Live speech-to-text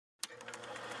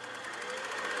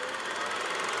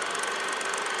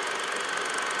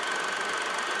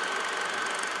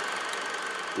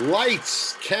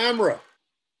Lights, camera,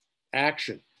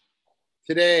 action.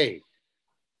 Today,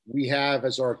 we have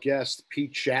as our guest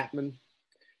Pete Chapman.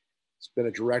 He's been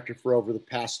a director for over the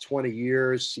past 20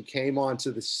 years. He came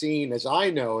onto the scene, as I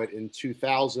know it, in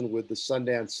 2000 with the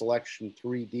Sundance Selection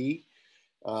 3D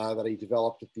that he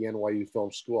developed at the NYU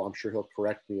Film School. I'm sure he'll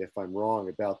correct me if I'm wrong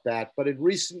about that. But in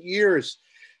recent years,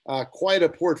 quite a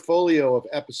portfolio of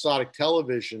episodic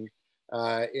television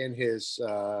in his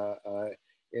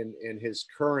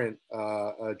current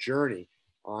journey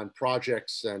on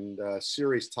projects and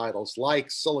series titles like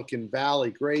Silicon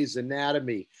Valley, Grey's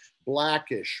Anatomy,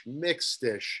 Blackish,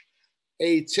 Mixed-ish,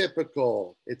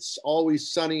 Atypical, It's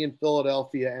Always Sunny in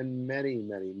Philadelphia, and many,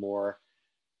 many more.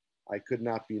 I could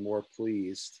not be more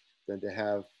pleased than to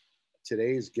have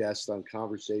today's guest on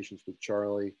Conversations with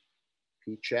Charlie,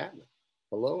 Pete Chapman.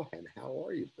 Hello, and how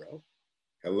are you, bro?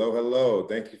 Hello.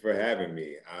 Thank you for having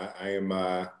me.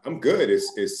 I'm good.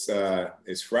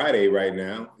 It's Friday right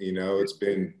now. You know, it's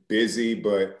been busy,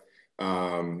 but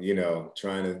trying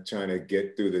to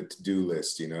get through the to-do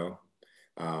list.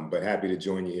 But happy to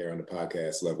join you here on the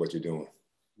podcast. Love what you're doing.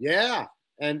 Yeah,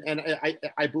 and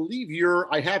I believe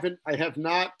I have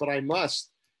not, but I must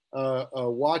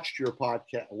watch your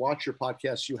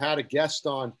podcast. You had a guest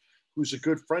on who's a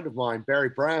good friend of mine, Barry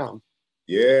Brown.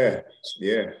 Yeah.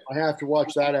 I have to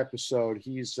watch that episode.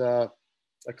 He's a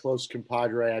close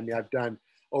compadre. I mean, I've done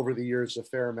over the years a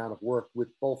fair amount of work with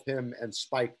both him and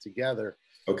Spike together.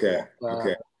 Okay.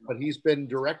 But he's been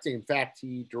directing. In fact,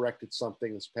 he directed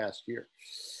something this past year.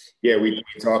 Yeah, we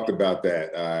talked about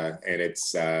that, and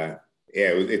it's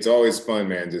always fun,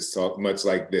 man. Just talk much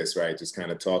like this, right? Just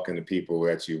kind of talking to people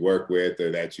that you work with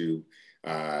or that you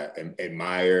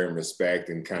admire and respect,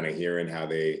 and kind of hearing how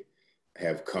they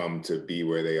have come to be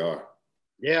where they are.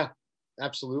 Yeah,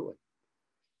 absolutely.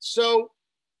 So,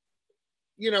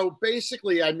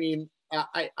 basically, I mean,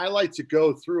 I like to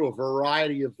go through a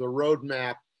variety of the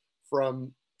roadmap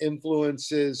from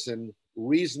influences and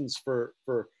reasons for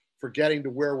getting to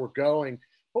where we're going.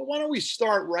 But why don't we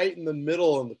start right in the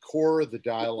middle and the core of the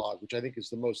dialogue, which I think is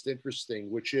the most interesting,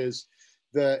 which is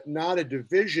not a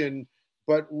division,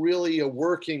 but really a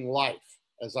working life,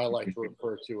 as I like to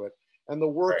refer to it. And the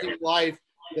working life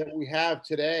that we have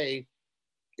today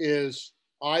is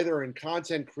either in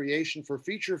content creation for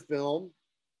feature film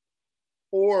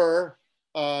or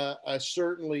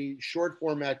certainly short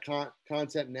format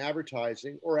content and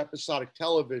advertising, or episodic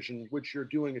television, which you're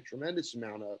doing a tremendous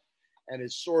amount of, and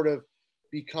has sort of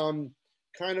become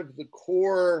kind of the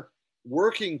core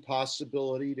working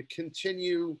possibility to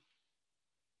continue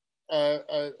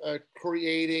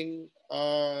creating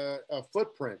a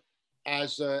footprint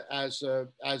as a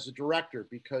director,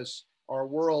 because our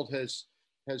world has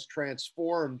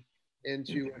transformed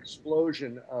into an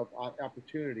explosion of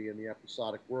opportunity in the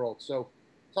episodic world. So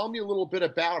tell me a little bit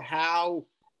about how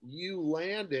you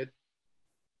landed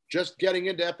just getting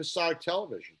into episodic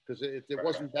television, because it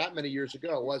wasn't that many years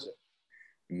ago, was it?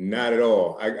 Not at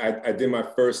all. I did my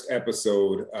first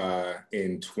episode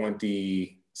in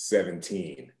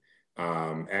 2017.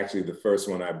 Actually, the first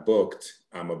one I booked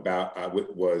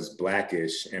was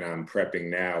Blackish, and I'm prepping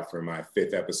now for my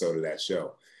 5th episode of that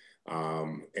show.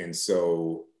 And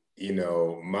so,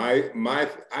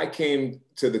 I came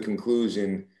to the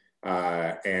conclusion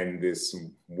and this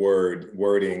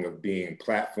wording of being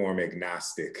platform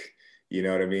agnostic. You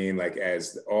know what I mean? Like,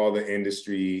 as all the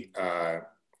industry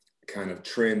kind of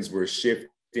trends were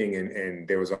shifting, and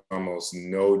there was almost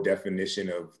no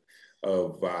definition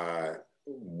of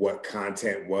what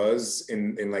content was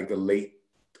in like the late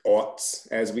aughts,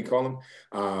 as we call them.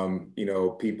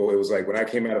 People, it was like, when I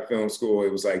came out of film school,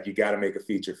 it was like, you got to make a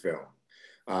feature film.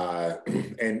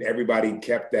 And everybody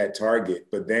kept that target.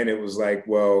 But then it was like,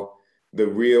 well,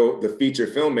 the feature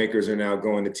filmmakers are now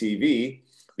going to TV,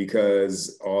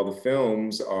 because all the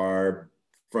films are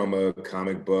from a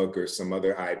comic book or some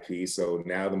other IP. So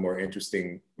now the more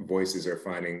interesting voices are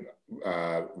finding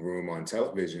room on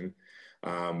television.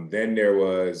 Then there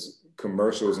was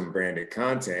commercials and branded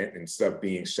content and stuff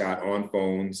being shot on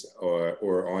phones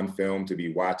or on film to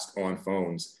be watched on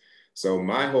phones. So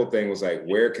my whole thing was like,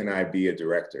 where can I be a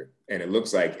director? And it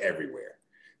looks like everywhere.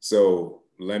 So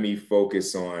let me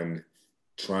focus on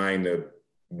trying to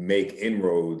make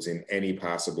inroads in any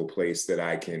possible place that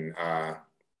I can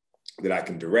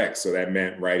direct. So that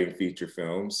meant writing feature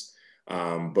films.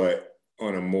 But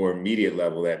on a more immediate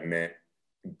level, that meant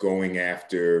going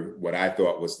after what I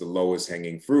thought was the lowest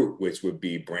hanging fruit, which would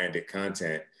be branded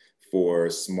content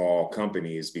for small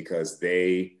companies, because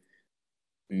they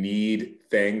need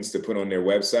things to put on their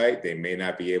website. They may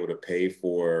not be able to pay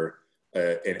for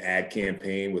an ad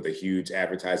campaign with a huge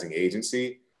advertising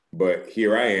agency. But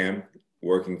here I am,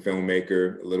 working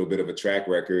filmmaker, a little bit of a track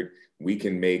record. We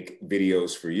can make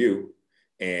videos for you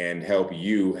and help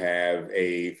you have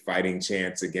a fighting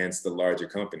chance against the larger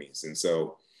companies. And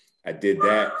so I did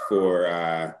that for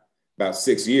about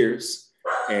 6 years.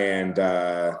 And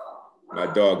my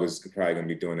dog was probably going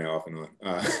to be doing that off and on.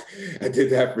 I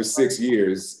did that for 6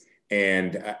 years.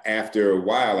 And after a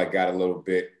while, I got a little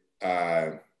bit,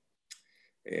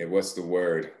 what's the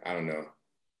word? I don't know.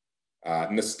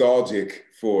 Nostalgic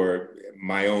for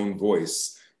my own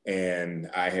voice. And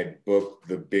I had booked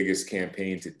the biggest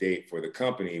campaign to date for the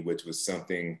company, which was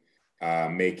something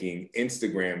making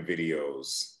Instagram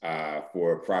videos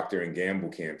for a Procter & Gamble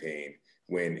campaign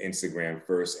when Instagram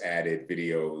first added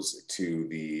videos to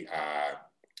the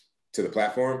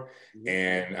platform.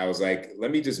 And I was like, let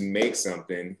me just make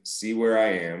something, see where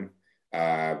I am,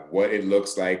 what it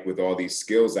looks like with all these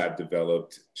skills I've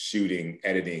developed, shooting,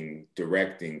 editing,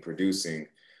 directing, producing.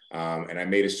 And I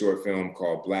made a short film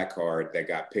called Black Card that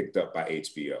got picked up by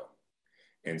HBO.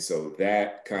 And so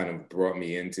that kind of brought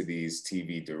me into these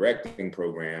TV directing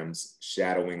programs,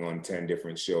 shadowing on 10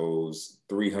 different shows,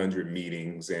 300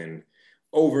 meetings. And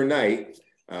overnight,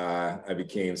 I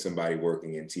became somebody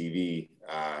working in TV,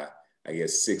 I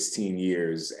guess 18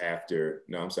 years after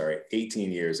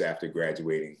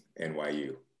graduating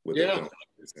NYU with a film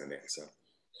in there. So.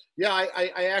 Yeah,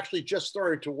 I actually just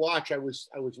started to watch. I was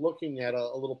looking at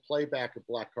a little playback of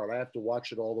Black Card. I have to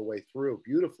watch it all the way through.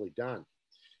 Beautifully done.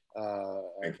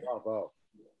 Bravo.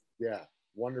 Yeah,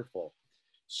 wonderful.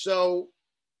 So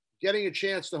getting a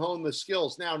chance to hone the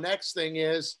skills. Now, next thing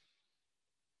is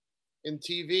in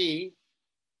TV,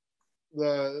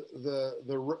 the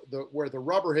where the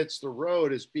rubber hits the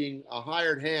road is being a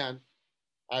hired hand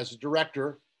as a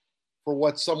director for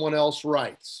what someone else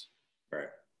writes. Right.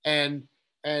 And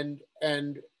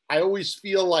I always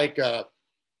feel like a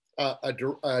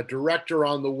director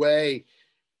on the way,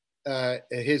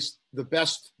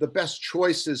 the best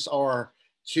choices are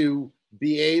to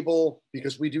be able,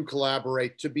 because we do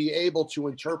collaborate, to be able to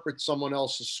interpret someone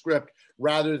else's script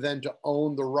rather than to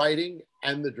own the writing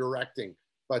and the directing,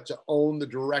 but to own the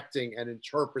directing and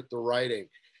interpret the writing.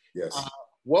 Yes.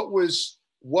 What was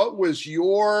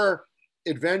your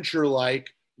adventure like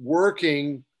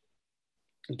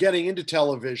getting into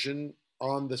television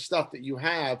on the stuff that you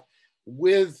have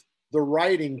with the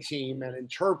writing team and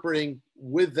interpreting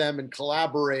with them and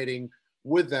collaborating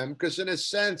with them? Because in a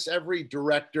sense, every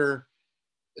director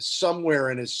somewhere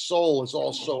in his soul is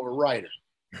also a writer.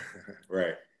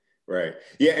 Right.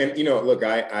 Yeah. And, look,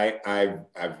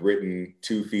 I've written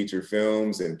 2 feature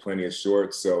films and plenty of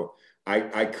shorts. So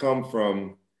I come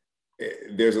from,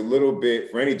 there's a little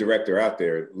bit, for any director out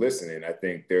there listening, I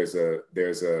think there's a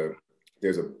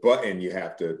button you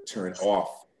have to turn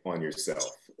off on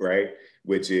yourself, right?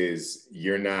 Which is,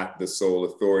 you're not the sole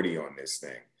authority on this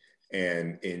thing.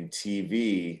 And in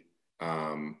TV,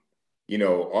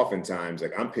 oftentimes,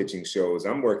 like, I'm pitching shows,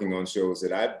 I'm working on shows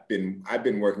that I've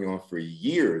been working on for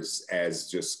years as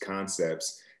just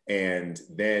concepts. And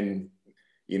then,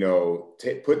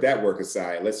 put that work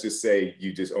aside. Let's just say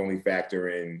you just only factor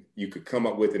in, you could come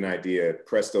up with an idea,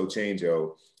 presto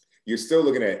changeo. You're still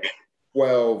looking at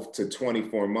 12 to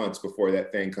 24 months before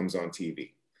that thing comes on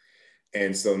TV.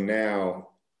 And so now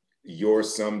you're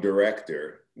some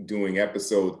director doing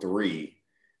episode 3,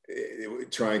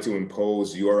 trying to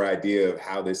impose your idea of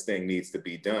how this thing needs to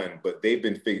be done. But they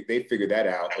figured that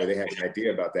out, or they had an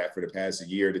idea about that for the past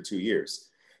year to 2 years.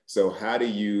 So how do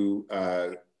you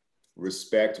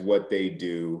respect what they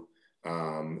do?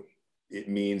 It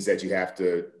means that you have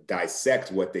to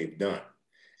dissect what they've done.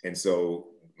 And so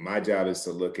my job is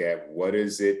to look at, what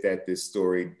is it that this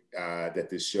story, that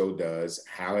this show does?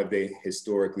 How have they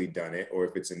historically done it? Or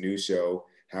if it's a new show,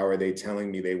 how are they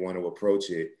telling me they want to approach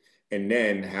it? And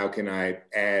then how can I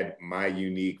add my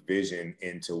unique vision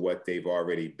into what they've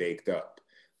already baked up?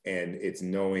 And it's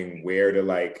knowing where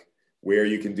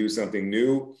you can do something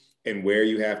new and where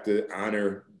you have to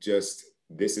honor just,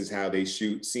 this is how they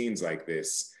shoot scenes like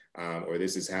this, or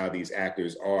this is how these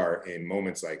actors are in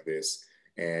moments like this.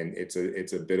 And it's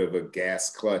a bit of a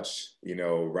gas clutch,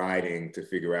 riding to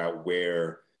figure out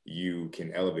where you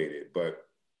can elevate it. But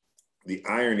the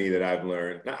irony that I've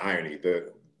learned, not irony,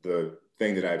 the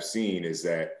thing that I've seen is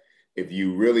that if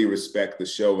you really respect the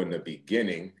show in the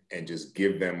beginning and just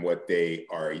give them what they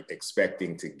are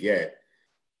expecting to get,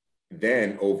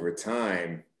 then over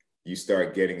time, you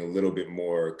start getting a little bit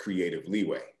more creative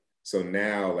leeway. So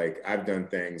now, like, I've done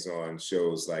things on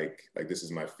shows like this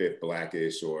is my 5th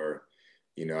Blackish, or,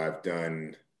 I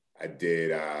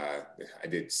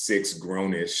did 6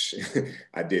 Grownish,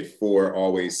 I did 4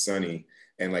 Always Sunny.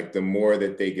 And like the more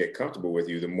that they get comfortable with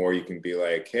you, the more you can be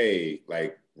like, hey,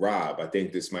 like Rob, I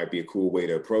think this might be a cool way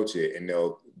to approach it. And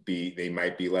they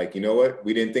might be like, you know what,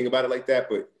 we didn't think about it like that,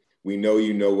 but we know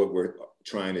you know what we're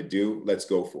trying to do. Let's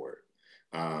go for it.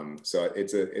 So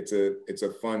it's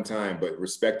a fun time, but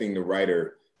respecting the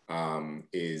writer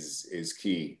is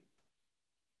key.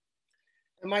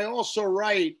 Am I also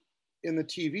right in the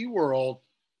TV world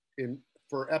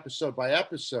for episode by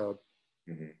episode,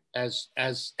 mm-hmm. as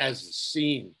a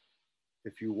scene,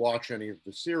 if you watch any of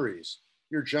the series,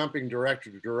 you're jumping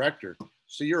director to director.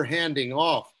 So you're handing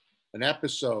off an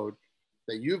episode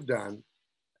that you've done,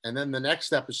 and then the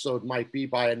next episode might be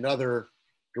by another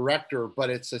director, but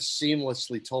it's a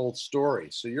seamlessly told story.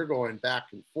 So you're going back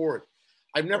and forth.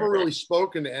 I've never really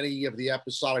spoken to any of the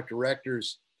episodic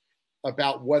directors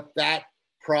about what that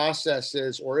process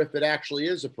is, or if it actually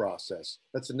is a process.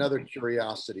 That's another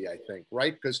curiosity, I think,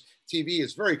 right? Because TV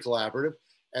is very collaborative,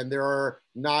 and there are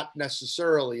not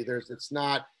necessarily, it's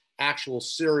not actual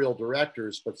serial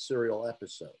directors, but serial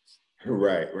episodes.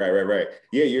 Right.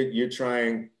 Yeah, you're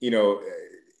trying,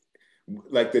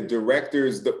 like the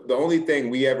directors, the only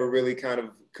thing we ever really kind of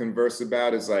converse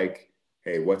about is like,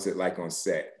 hey, what's it like on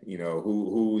set?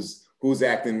 Who's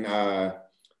acting,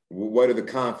 what are the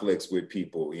conflicts with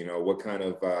people? What kind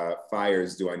of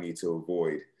fires do I need to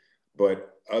avoid?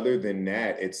 But other than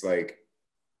that, it's like,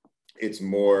 it's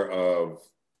more of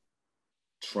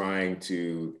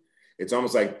it's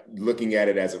almost like looking at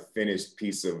it as a finished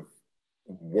piece of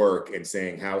work and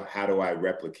saying, how do I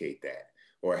replicate that?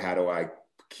 Or how do I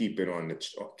keep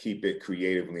it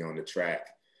creatively on the track?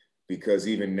 Because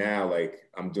even now, like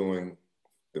I'm doing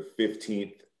the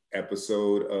 15th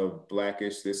episode of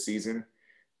Blackish this season,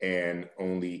 and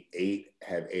only 8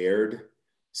 have aired.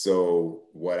 So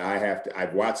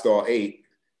I've watched all 8.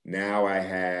 Now I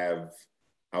have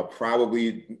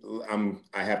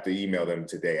to email them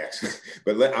today actually,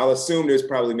 but I'll assume there's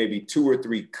probably maybe 2 or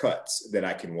 3 cuts that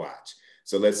I can watch.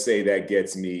 So let's say that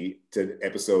gets me to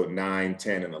episode 9,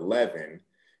 10, and 11.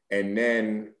 And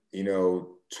then,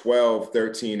 12,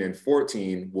 13, and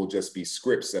 14 will just be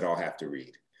scripts that I'll have to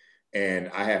read. And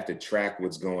I have to track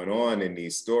what's going on in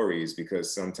these stories,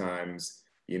 because sometimes,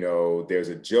 there's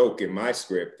a joke in my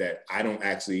script that I don't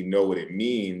actually know what it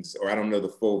means, or I don't know the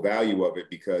full value of it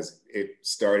because it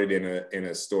started in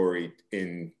a story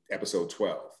in episode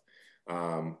 12.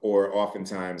 Or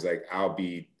oftentimes, like I'll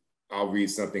read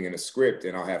something in a script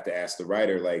and I'll have to ask the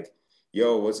writer, like,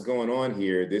 yo, what's going on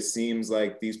here? This seems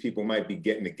like these people might be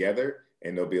getting together.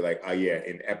 And they'll be like, oh yeah,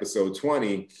 in episode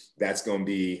 20, that's going to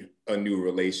be a new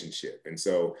relationship. And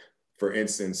so, for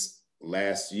instance,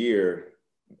 last year,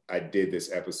 I did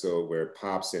this episode where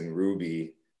Pops and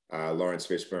Ruby, Lawrence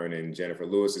Fishburne and Jennifer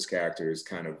Lewis's characters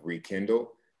kind of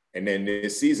rekindle. And then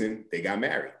this season, they got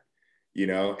married,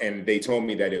 and they told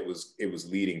me that it was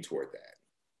leading toward that.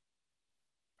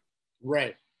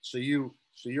 Right. So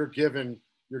you're given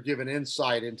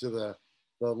insight into the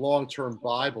long-term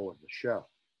Bible of the show.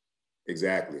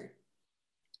 Exactly.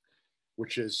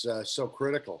 Which is so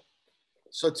critical.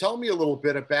 So tell me a little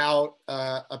bit about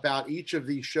each of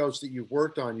these shows that you've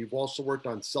worked on. You've also worked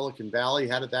on Silicon Valley.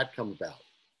 How did that come about?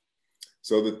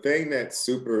 So the thing that's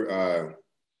super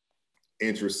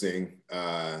interesting,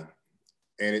 and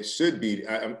it should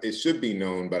be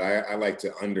known, but I like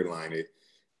to underline it.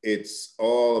 It's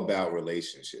all about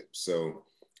relationships. So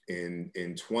in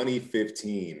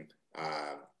 2015,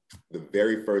 the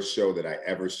very first show that I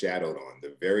ever shadowed on,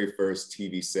 the very first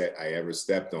TV set I ever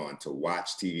stepped on to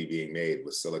watch TV being made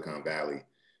was Silicon Valley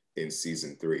in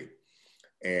season 3.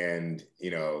 And,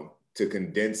 to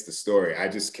condense the story, I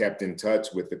just kept in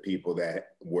touch with the people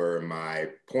that were my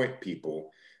point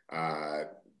people.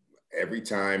 Every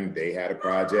time they had a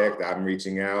project, I'm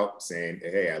reaching out saying,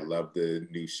 hey, I love the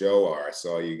new show, or I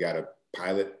saw you got a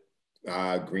pilot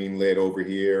greenlit over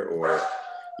here, or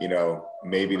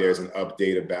maybe there's an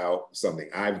update about something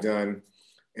I've done.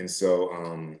 And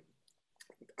so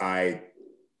I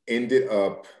ended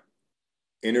up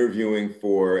interviewing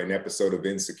for an episode of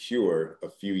Insecure a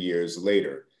few years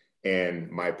later. And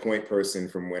my point person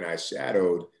from when I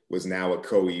shadowed was now a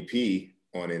co-EP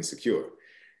on Insecure.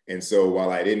 And so while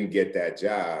I didn't get that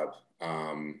job,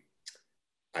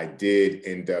 I did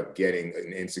end up getting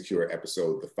an Insecure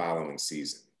episode the following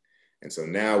season. And so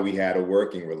now we had a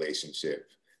working relationship.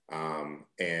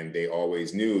 And they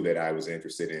always knew that I was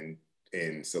interested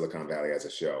in Silicon Valley as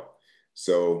a show.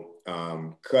 So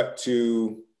cut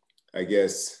to, I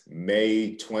guess,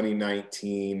 May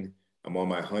 2019, I'm on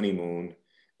my honeymoon,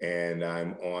 and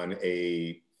I'm on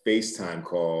a FaceTime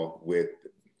call with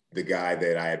the guy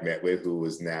that I had met with, who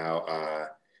was now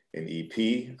an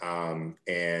EP,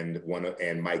 and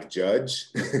Mike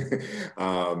Judge. So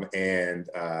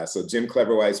Jim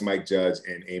Cleverweiss, Mike Judge,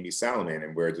 and Amy Solomon,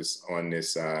 and we're just on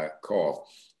this call.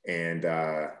 And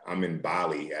I'm in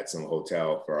Bali at some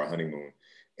hotel for our honeymoon.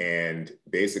 And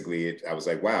basically, I was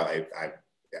like, wow,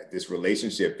 this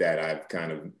relationship that I've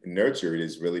kind of nurtured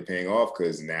is really paying off,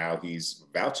 because now he's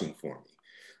vouching for me.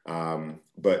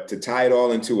 But to tie it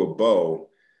all into a bow,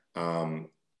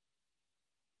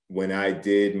 when I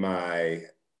did my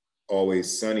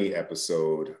Always Sunny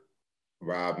episode,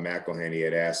 Rob McElhenney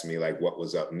had asked me like what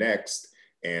was up next.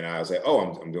 And I was like, oh,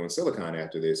 I'm doing Silicon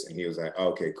after this. And he was like,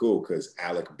 okay, cool. Because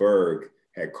Alec Berg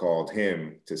had called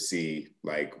him to see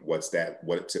like, what's it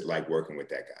like working with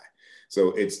that guy.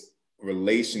 So it's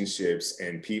relationships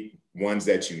and ones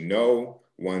that you know,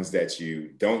 ones that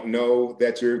you don't know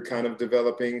that you're kind of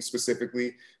developing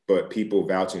specifically, but people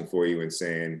vouching for you and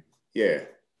saying, yeah,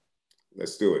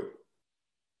 let's do it.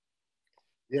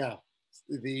 Yeah,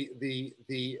 the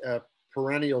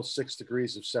perennial 6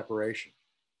 degrees of separation.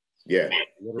 Yeah,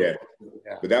 yeah.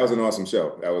 But that was an awesome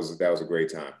show. That was a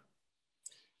great time.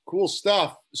 Cool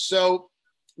stuff. So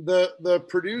the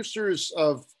producers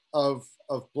of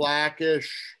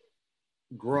Blackish,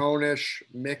 Grownish,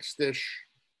 Mixedish,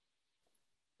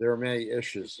 there are many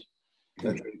issues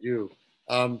that you do.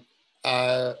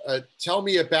 Tell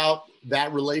me about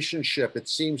that relationship. It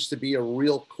seems to be a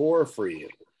real core for you,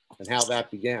 and how that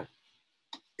began.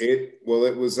 It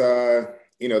was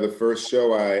the first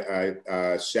show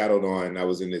I shadowed on. I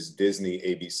was in this Disney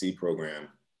ABC program,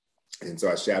 and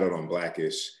so I shadowed on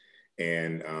Blackish.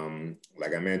 And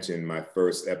like I mentioned, my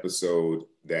first episode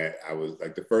that I was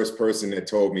like, the first person that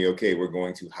told me, okay, we're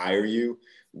going to hire you,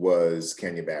 was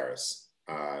Kenya Barris.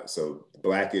 So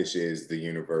Blackish is the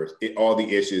universe. All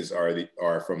the issues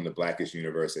are from the Blackish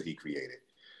universe that he created.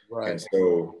 Right. And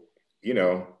so,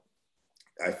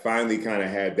 I finally kind of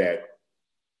had that.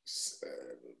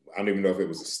 I don't even know if it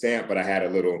was a stamp, but I had a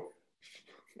little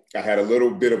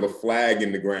bit of a flag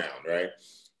in the ground, right?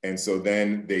 And so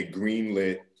then they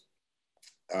greenlit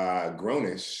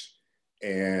Grownish.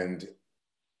 And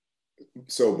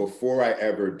so before I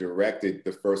ever directed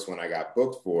the first one I got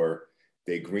booked for,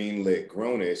 they greenlit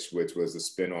Grownish, which was a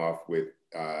spinoff with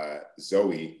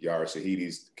Zoe, Yara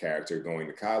Shahidi's character, going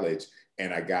to college.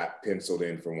 And I got penciled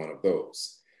in for one of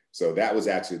those. So that was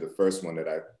actually the first one that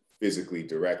I physically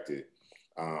directed.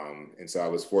 And so I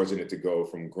was fortunate to go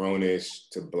from Grownish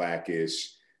to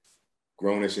Blackish.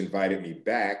 Grownish invited me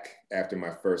back after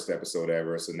my first episode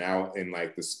ever. So now in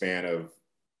like the span of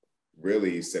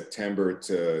really September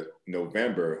to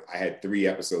November, I had 3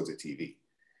 episodes of TV.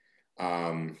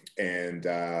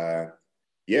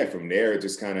 From there, it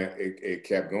just kind of, it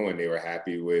kept going. They were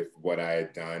happy with what I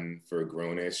had done for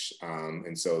Grownish.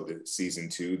 And so the season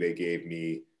 2, they gave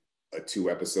me a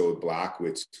 2-episode block,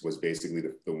 which was basically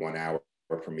the 1-hour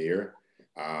premiere.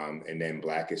 And then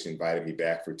Blackish invited me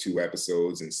back for 2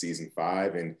 episodes in season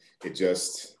 5. And it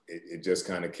just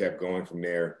kind of kept going from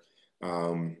there.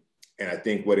 And I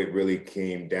think what it really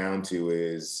came down to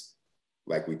is,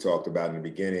 like we talked about in the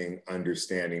beginning,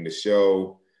 understanding the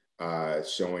show,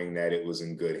 showing that it was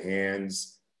in good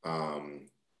hands,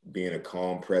 being a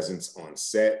calm presence on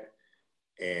set,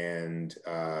 and,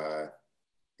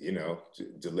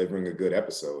 delivering a good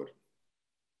episode.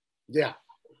 Yeah.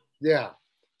 Yeah.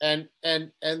 And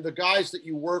the guys that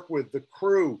you work with, the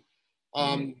crew,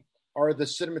 are the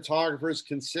cinematographers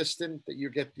consistent that you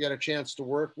get a chance to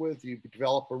work with? You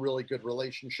develop a really good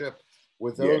relationship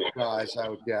with those guys, I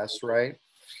would guess, right?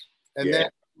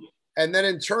 And then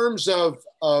in terms of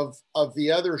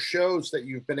the other shows that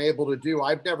you've been able to do,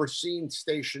 I've never seen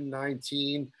Station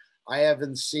 19. I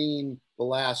haven't seen The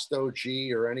Last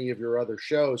OG or any of your other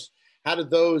shows. How did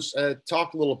those,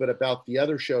 talk a little bit about the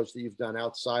other shows that you've done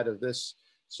outside of this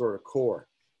sort of core?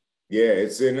 Yeah,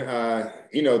 it's in,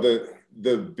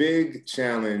 the big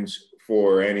challenge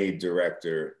for any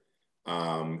director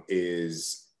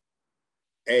is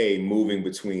moving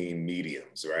between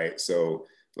mediums, right? So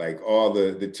like all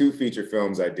the 2 feature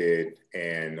films I did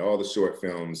and all the short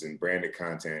films and branded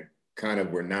content kind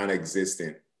of were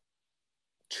non-existent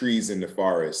trees in the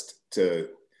forest to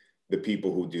the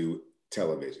people who do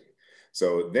television.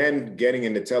 So then getting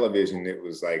into television, it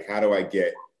was like, how do I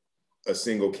get a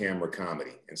single camera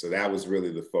comedy? And so that was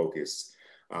really the focus.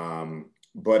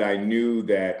 But I knew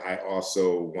that I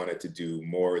also wanted to do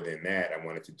more than that. I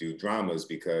wanted to do dramas,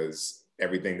 because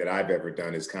everything that I've ever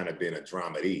done has kind of been a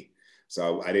dramedy.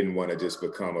 So I didn't want to just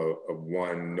become a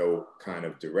one-note kind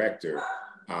of director.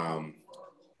 And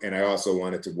I also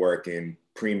wanted to work in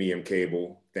premium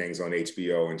cable, things on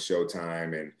HBO and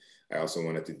Showtime, and I also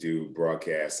wanted to do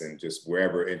broadcasts and just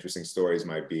wherever interesting stories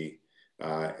might be,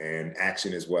 and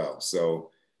action as well. So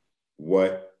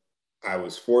what I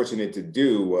was fortunate to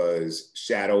do was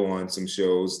shadow on some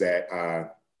shows that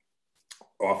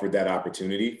offered that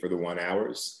opportunity for the 1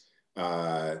 hours.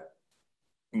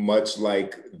 Much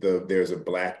like there's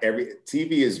a every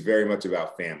TV is very much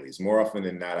about families. More often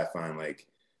than not, I find like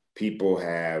people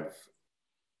have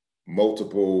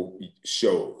multiple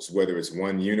shows, whether it's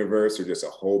one universe or just a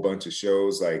whole bunch of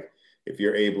shows. Like if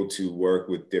you're able to work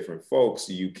with different folks,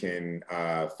 you can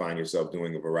find yourself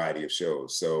doing a variety of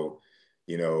shows. So,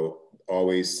 you know,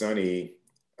 Always Sunny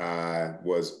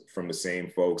was from the same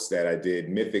folks that I did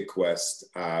Mythic Quest,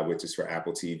 which is for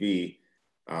Apple TV.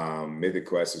 Mythic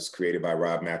Quest was created by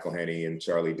Rob McElhenney and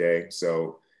Charlie Day.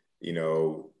 So, you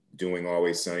know, doing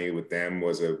Always Sunny with them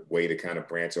was a way to kind of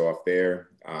branch off there.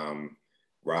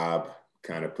 Rob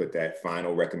kind of put that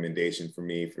final recommendation for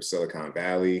me for Silicon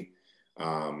Valley.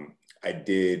 I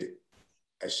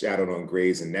shadowed on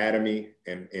Grey's Anatomy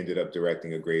and ended up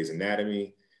directing a Grey's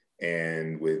Anatomy.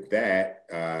 And with that,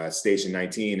 Station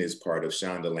 19 is part of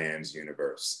Shondaland's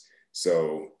universe.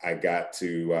 So I got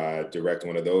to direct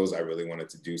one of those. I really wanted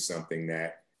to do something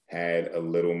that had a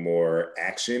little more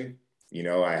action. You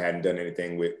know, I hadn't done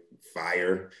anything with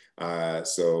fire.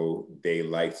 So they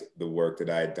liked the work that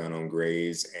I had done on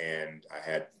Grey's, and I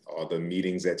had all the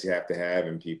meetings that you have to have,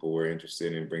 and people were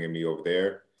interested in bringing me over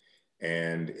there.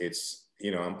 And it's,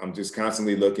 you know, I'm just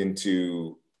constantly looking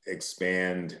to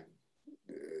expand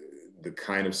the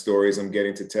kind of stories I'm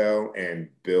getting to tell and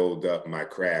build up my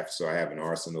craft so I have an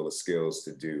arsenal of skills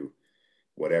to do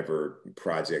whatever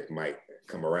project might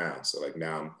come around. So like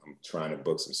now I'm trying to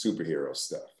book some superhero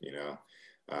stuff, you know,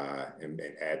 and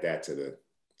add that to the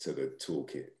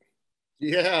toolkit.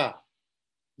 Yeah.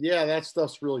 Yeah, that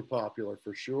stuff's really popular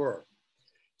for sure.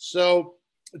 So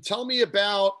tell me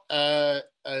about, I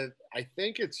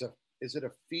think is it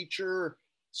a feature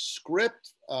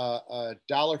script,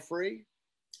 dollar free?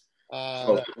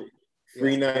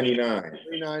 Free 99.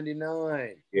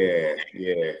 $3.99. Yeah.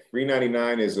 Free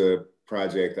 99 is a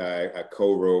project I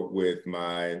co-wrote with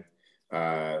my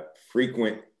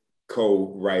frequent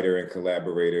co-writer and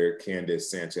collaborator, Candace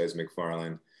Sanchez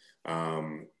McFarland.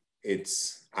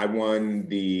 I won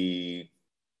the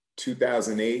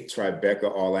 2008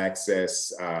 Tribeca All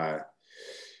Access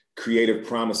Creative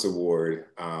Promise Award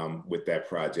with that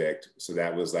project. So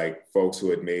that was like folks who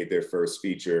had made their first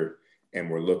feature and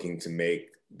were looking to make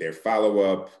their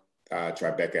follow-up.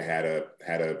 Tribeca had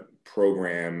a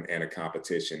program and a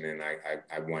competition, and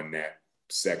I won that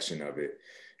section of it.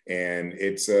 And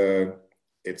it's a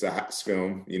heist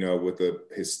film, you know, with a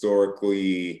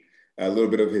little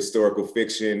bit of historical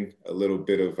fiction, a little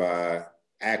bit of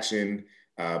action,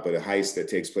 but a heist that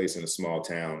takes place in a small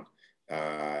town.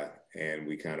 And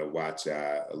we kind of watch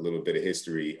a little bit of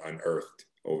history unearthed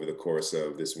over the course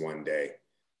of this one day.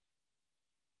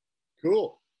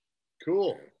 Cool.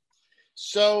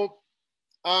 So,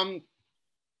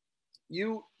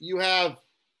 you have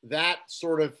that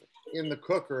sort of in the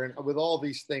cooker, and with all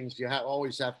these things, you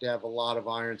always have to have a lot of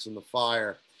irons in the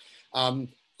fire. On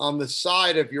the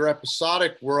side of your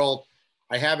episodic world,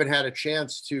 I haven't had a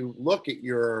chance to look at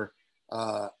your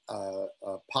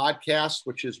podcast,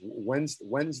 which is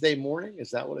Wednesday morning. Is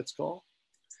that what it's called?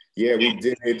 Yeah, we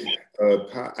did.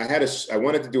 I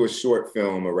wanted to do a short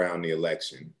film around the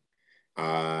election.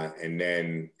 And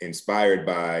then inspired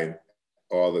by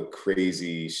all the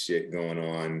crazy shit going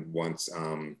on once,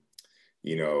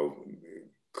 you know,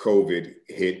 COVID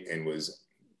hit and was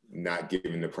not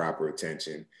given the proper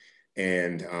attention.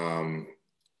 And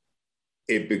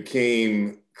it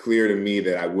became clear to me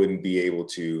that I wouldn't be able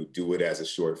to do it as a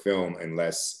short film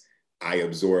unless I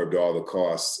absorbed all the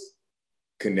costs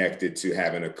connected to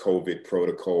having a COVID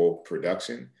protocol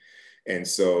production. And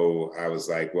so I was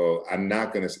like, well, I'm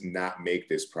not going to not make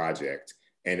this project.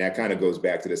 And that kind of goes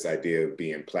back to this idea of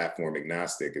being platform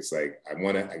agnostic. It's like, I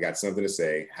got something to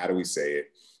say. How do we say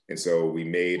it? And so we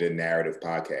made a narrative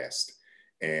podcast,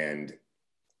 and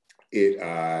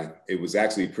it was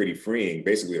actually pretty freeing,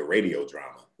 basically a radio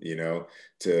drama, you know,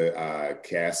 to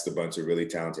cast a bunch of really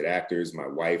talented actors. My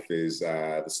wife is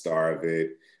the star of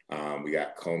it. We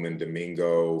got Coleman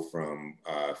Domingo from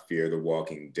Fear the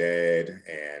Walking Dead,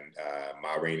 and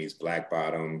Ma Rainey's Black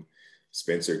Bottom,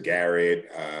 Spencer Garrett.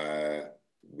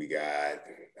 We got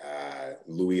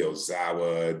Louis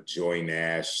Ozawa, Joy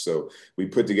Nash. So we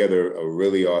put together a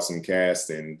really awesome cast,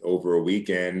 and over a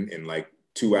weekend in like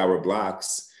 2-hour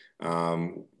blocks,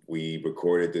 we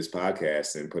recorded this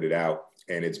podcast and put it out.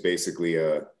 And it's basically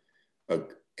an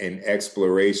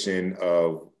exploration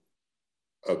of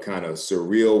a kind of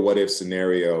surreal what if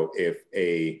scenario if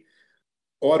a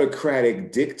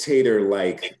autocratic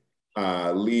dictator-like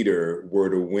leader were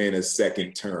to win a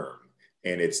second term,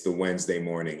 and it's the Wednesday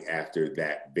morning after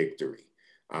that victory.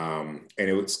 And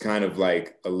it was kind of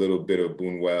like a little bit of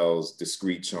Buñuel's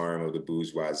discreet charm of the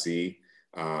bourgeoisie,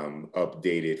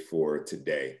 updated for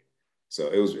today. So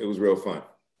it was real fun.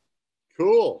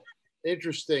 Cool.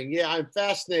 Interesting. Yeah, I'm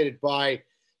fascinated by,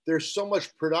 there's so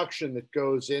much production that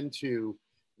goes into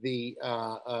the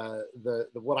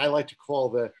what I like to call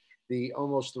the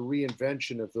almost the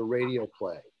reinvention of the radio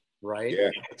play, right? Yeah.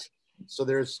 So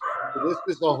this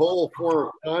is a whole form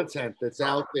of content that's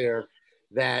out there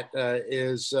that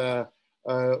is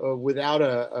without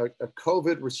a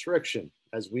COVID restriction,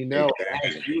 as we know,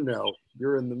 Exactly. as you know,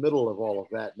 you're in the middle of all of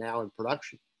that now in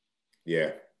production.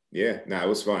 Yeah. Yeah. No, it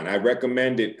was fun. I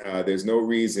recommend it. There's no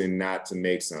reason not to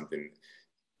make something,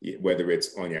 whether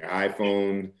it's on your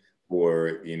iPhone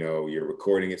or, you know, you're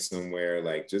recording it somewhere.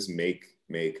 Like, just make,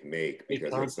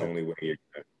 because it's the only way you're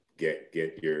gonna get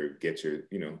your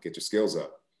you know, get your skills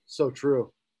up. So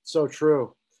true. So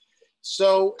true.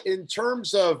 So in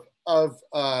terms of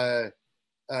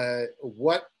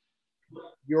what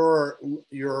you're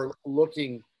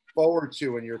looking forward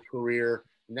to in your career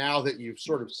now that you've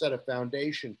sort of set a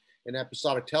foundation in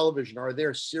episodic television, are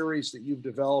there series that you've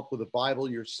developed with the Bible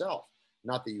yourself?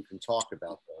 Not that you can talk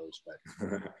about those, but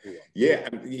yeah,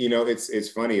 you know, it's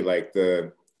funny. Like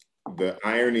the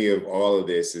irony of all of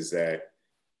this is that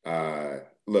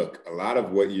look, a lot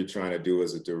of what you're trying to do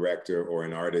as a director or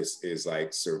an artist is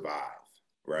like survive,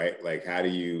 right? Like how do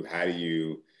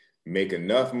you make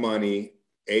enough money,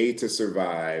 A, to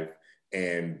survive,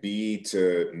 and B,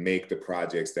 to make the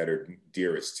projects that are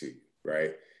dearest to you,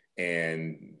 right?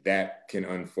 And that can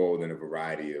unfold in a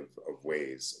variety of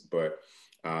ways. But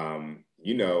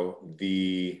you know,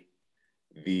 the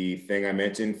thing I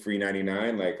mentioned, Free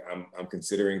 99, like I'm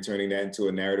considering turning that into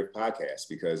a narrative podcast,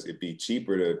 because it'd be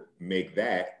cheaper to make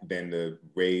that than to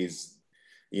raise,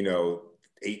 you know,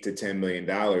 $8 to $10 million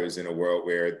in a world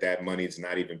where that money is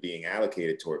not even being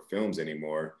allocated toward films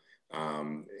anymore.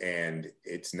 And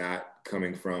it's not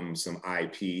coming from some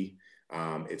IP.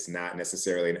 It's not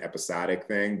necessarily an episodic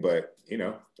thing, but you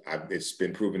know, it's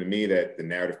been proven to me that the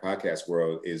narrative podcast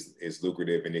world is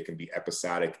lucrative, and it can be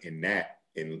episodic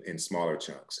in smaller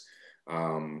chunks.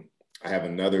 I have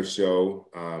another show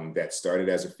that started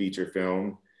as a feature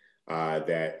film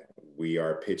that we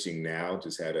are pitching now.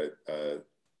 Just had a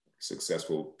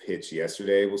successful pitch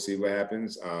yesterday. We'll see what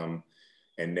happens.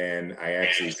 And then I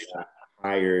actually got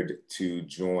hired to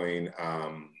join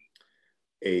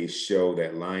a show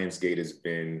that Lionsgate has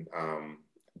been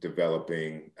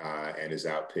developing and is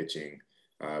out pitching.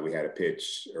 We had a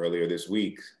pitch earlier this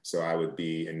week, so I would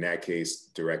be, in that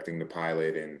case, directing the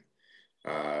pilot and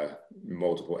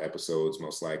multiple episodes,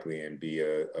 most likely, and be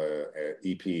a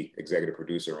EP executive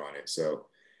producer on it. So,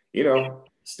 you know,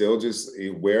 still just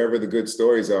wherever the good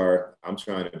stories are, I'm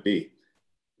trying to be.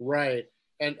 right.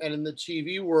 And in the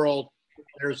TV world,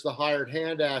 there's the hired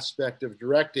hand aspect of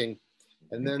directing,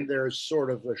 and then there's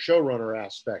sort of the showrunner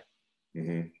aspect,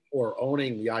 Mm-hmm. or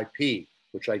owning the IP,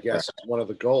 which I guess is one of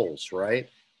the goals, right?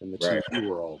 In the Right. TV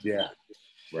world. Yeah.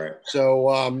 Right.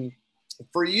 So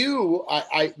for you,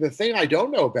 the thing I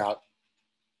don't know about,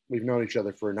 we've known each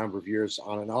other for a number of years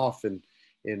on and off in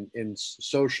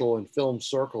social and film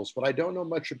circles, but I don't know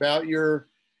much about your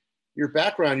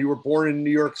background. You were born in New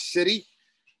York City,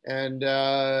 and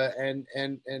how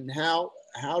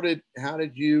did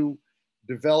you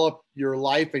develop your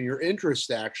life and your interest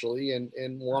actually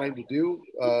in wanting to do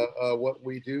what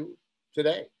we do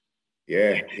today?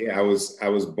 Yeah, I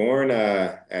was born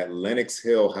at Lenox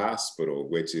Hill Hospital,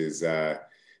 which is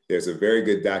there's a very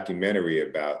good documentary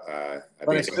about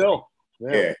Lenox Hill.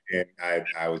 Yeah, and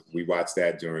we watched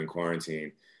that during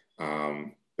quarantine.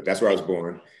 But that's where I was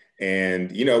born.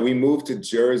 And you know, we moved to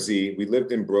Jersey. We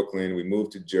lived in Brooklyn. We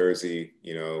moved to Jersey,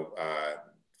 you know,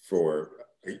 for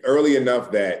early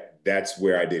enough that that's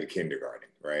where I did kindergarten,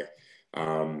 right?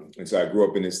 And so I grew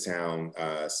up in this town,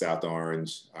 South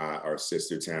Orange. Our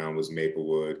sister town was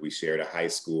Maplewood. We shared a high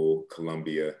school,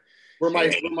 Columbia. Where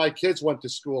my kids went to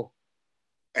school.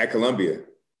 At Columbia.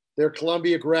 They're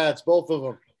Columbia grads, both of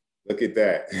them. Look at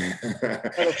that.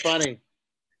 Kind of funny.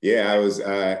 Yeah, I was,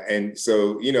 and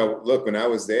so, you know, look, when I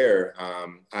was there,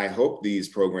 I hope these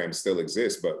programs still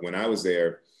exist, but when I was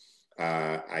there,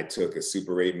 I took a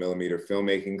Super 8mm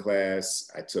filmmaking class.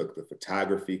 I took the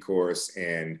photography course,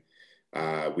 and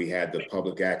we had the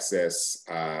public access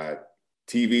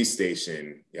TV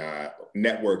station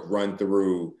network run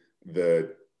through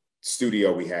the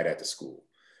studio we had at the school.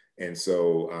 And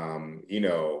so, you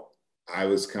know, I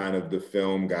was kind of the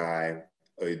film guy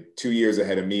 2 years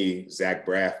ahead of me, Zach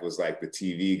Braff was like the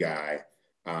TV guy.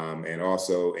 And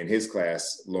also in his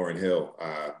class, Lauryn Hill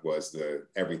was the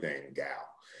everything gal.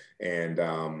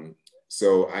 And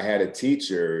so I had a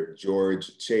teacher,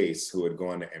 George Chase, who had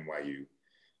gone to NYU.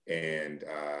 And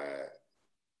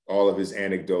all of his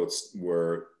anecdotes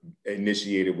were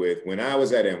initiated with when I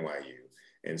was at NYU.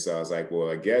 And so I was like, well,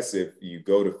 I guess if you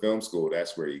go to film school,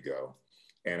 that's where you go.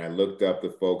 And I looked up the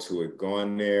folks who had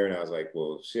gone there, and I was like,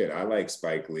 well, shit, I like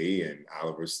Spike Lee and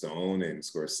Oliver Stone and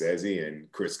Scorsese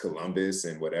and Chris Columbus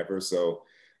and whatever. So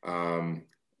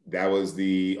that was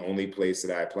the only place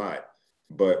that I applied.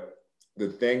 But the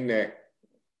thing that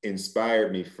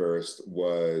inspired me first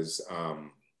was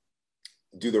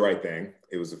Do the Right Thing.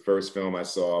 It was the first film I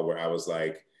saw where I was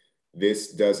like,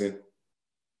 this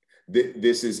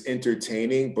is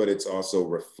entertaining, but it's also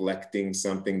reflecting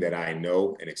something that I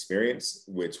know and experience,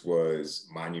 which was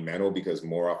monumental because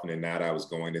more often than not, I was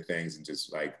going to things and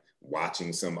just like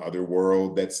watching some other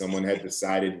world that someone had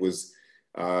decided was,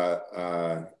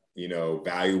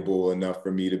 valuable enough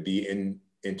for me to be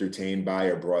entertained by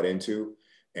or brought into,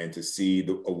 and to see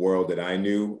a world that I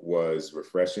knew was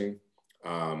refreshing.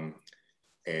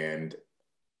 And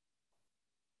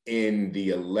in the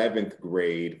 11th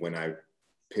grade, when I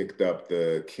picked up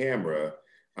the camera,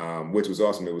 which was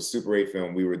awesome. It was Super 8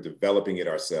 film. We were developing it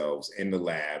ourselves in the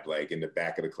lab, like in the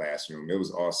back of the classroom. It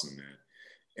was awesome, man.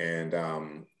 And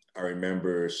I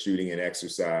remember shooting an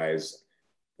exercise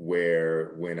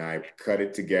where when I cut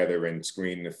it together and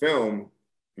screened the film,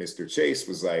 Mr. Chase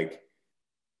was like,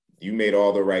 you made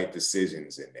all the right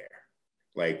decisions in there.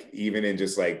 Like even in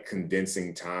just like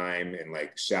condensing time and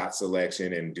like shot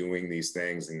selection and doing these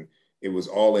things. And it was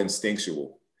all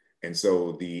instinctual. And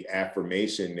so the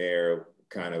affirmation there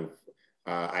kind of,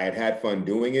 I had fun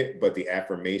doing it, but the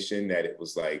affirmation that it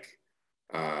was like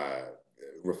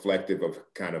reflective of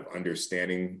kind of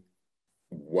understanding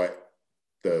what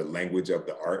the language of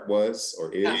the art was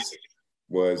or is,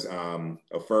 was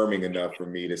affirming enough for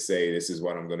me to say, this is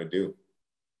what I'm going to do.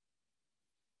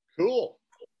 Cool.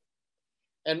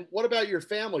 And what about your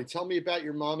family? Tell me about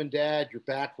your mom and dad, your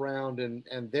background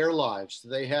and their lives. Do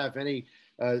they have any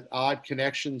odd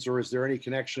connections, or is there any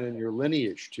connection in your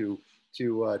lineage to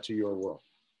your world?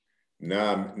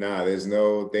 Nah, there's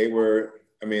no,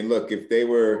 look, if they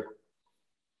were,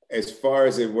 as far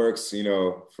as it works,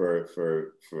 for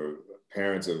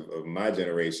parents of my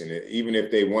generation, even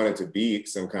if they wanted to be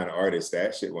some kind of artist,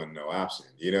 that shit wasn't no option.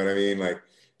 You know what I mean? Like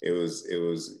it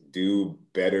was do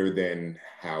better than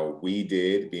how we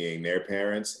did being their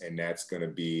parents. And that's going to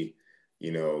be,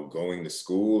 going to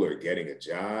school or getting a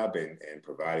job and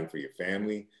providing for your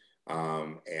family.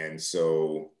 And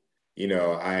so,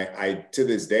 I to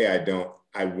this day,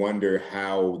 I wonder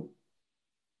how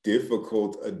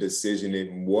difficult a decision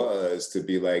it was to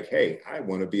be like, hey, I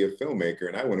want to be a filmmaker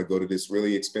and I want to go to this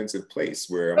really expensive place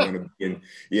where I'm going to be in,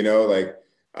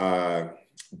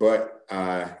 but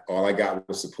all I got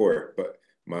was support. But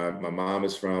my mom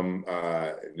is from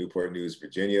Newport News,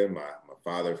 Virginia. My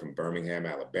father from Birmingham,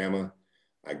 Alabama.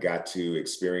 I got to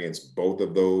experience both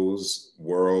of those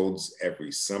worlds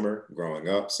every summer growing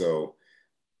up. So,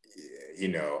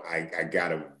 I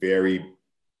got a very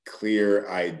clear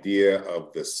idea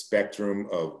of the spectrum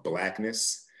of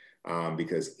Blackness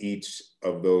because each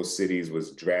of those cities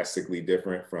was drastically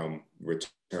different from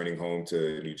returning home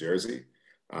to New Jersey.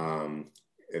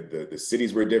 The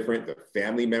cities were different, the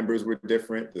family members were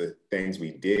different, the things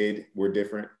we did were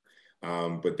different,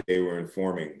 but they were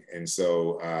informing. And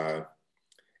so,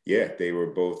 they were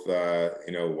both,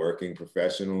 working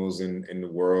professionals in the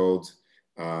world,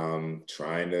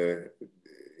 trying to,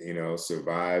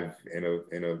 survive in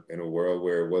a world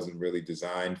where it wasn't really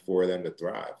designed for them to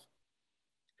thrive.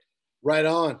 Right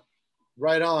on.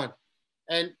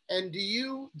 And do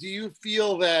you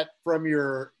feel that from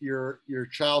your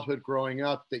childhood growing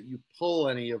up that you pull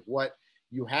any of what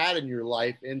you had in your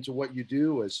life into what you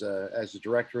do as a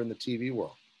director in the TV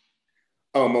world?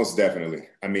 Oh, most definitely.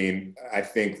 I mean, I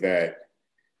think that,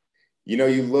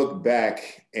 you look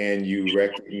back and you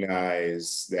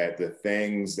recognize that the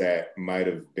things that might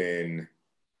have been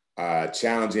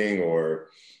challenging or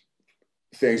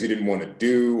things you didn't want to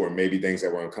do, or maybe things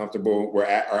that were uncomfortable,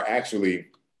 are actually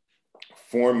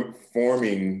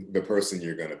forming the person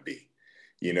you're going to be.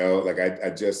 Like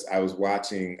I was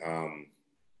watching,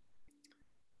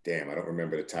 damn, I don't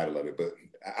remember the title of it, but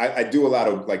I do a lot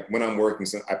of, like, when I'm working,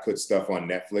 so I put stuff on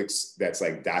Netflix that's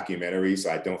like documentary, so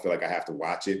I don't feel like I have to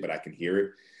watch it, but I can hear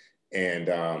it.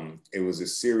 And it was a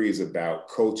series about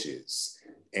coaches.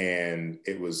 And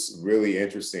it was really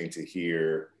interesting to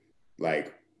hear,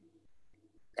 like,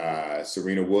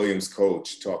 Serena Williams'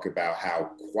 coach, talk about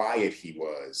how quiet he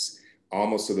was,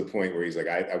 almost to the point where he's like,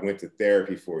 I went to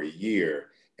therapy for a year.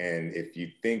 And if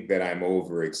you think that I'm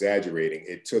over exaggerating,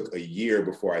 it took a year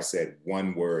before I said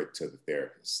one word to the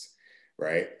therapist,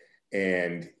 right?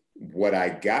 And what I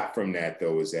got from that,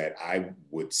 though, is that I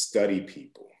would study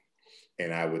people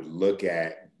and I would look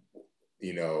at,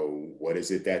 you know, what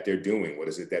is it that they're doing? What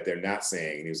is it that they're not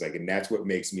saying? And he was like, and that's what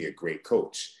makes me a great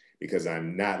coach, because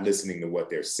I'm not listening to what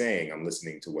they're saying, I'm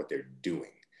listening to what they're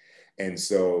doing. And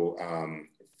so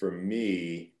for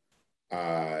me,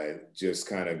 just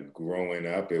kind of growing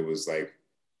up, it was like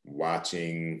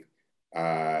watching,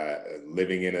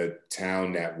 living in a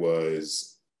town that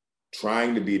was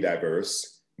trying to be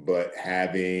diverse, but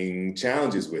having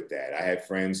challenges with that. I had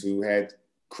friends who had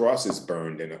crosses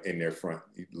burned in their front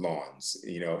lawns,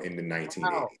 you know, in the 1980s.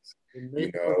 Wow. In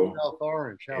Maplewood, South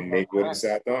Orange. In Maplewood and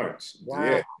South Orange. Wow.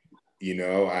 Yeah. You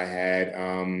know, I had,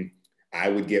 I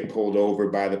would get pulled over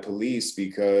by the police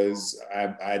because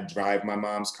I'd drive my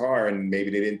mom's car and maybe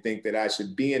they didn't think that I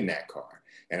should be in that car.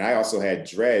 And I also had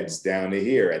dreads down to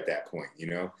here at that point, you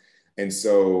know? And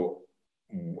so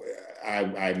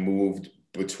I moved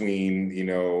between, you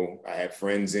know, I had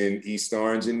friends in East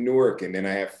Orange and Newark, and then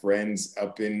I have friends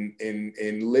up in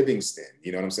Livingston,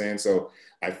 you know what I'm saying? So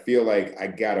I feel like I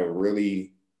got a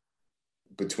really,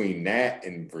 between that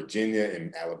and Virginia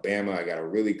and Alabama, I got a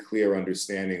really clear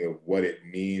understanding of what it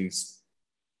means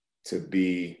to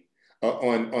be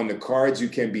on the cards you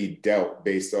can be dealt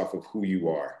based off of who you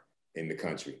are in the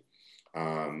country.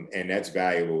 And that's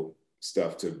valuable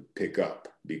stuff to pick up,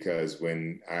 because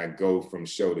when I go from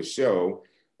show to show,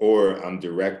 or I'm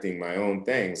directing my own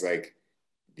things, like,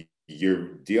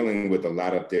 you're dealing with a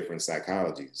lot of different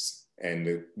psychologies. And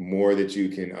the more that you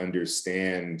can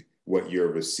understand what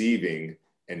you're receiving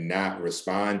and not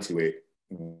respond to it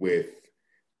with,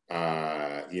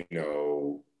 you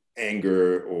know,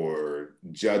 anger or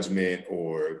judgment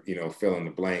or, you know, fill in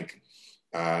the blank,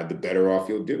 the better off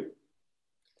you'll do.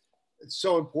 It's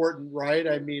so important, right?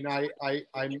 I mean, I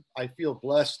feel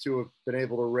blessed to have been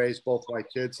able to raise both my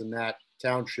kids in that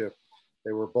township.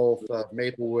 They were both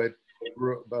Maplewood,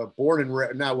 born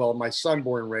and not well. My son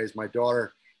born and raised, my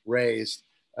daughter raised,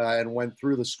 and went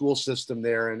through the school system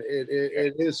there. And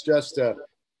it is just a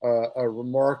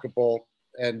remarkable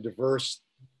and diverse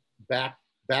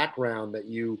background that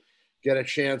you get a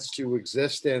chance to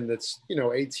exist in. That's, you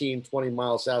know, 18, 20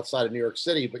 miles outside of New York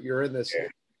City, but you're in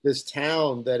this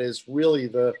town that is really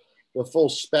the full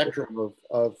spectrum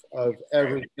of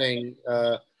everything,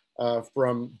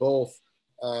 from both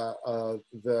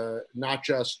the not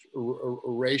just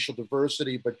racial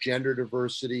diversity, but gender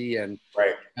diversity, and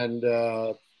right. And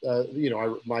you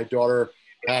know, my daughter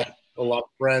had a lot of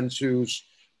friends who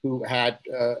had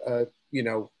you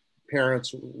know,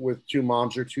 parents with two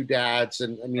moms or two dads,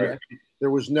 and I mean, right.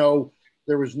 there was no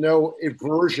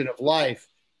version of life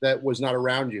that was not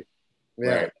around you. Yeah.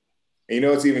 Right. And you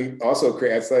know, it's even also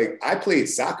crazy. It's like, I played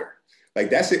soccer. Like,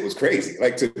 that shit was crazy.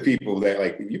 Like, to people that,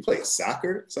 like, you play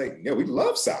soccer? It's like, yeah, we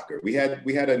love soccer. We had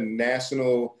a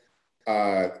national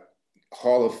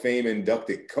Hall of Fame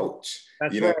inducted coach.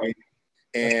 That's you know right. what I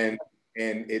mean?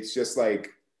 And it's just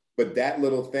like, but that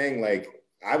little thing, like,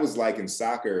 I was liking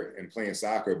soccer and playing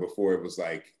soccer before it was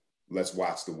like, let's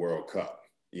watch the World Cup.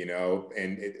 You know,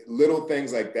 and little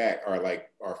things like that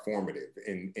are formative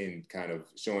in kind of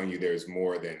showing you there's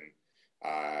more than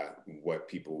what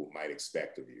people might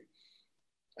expect of you.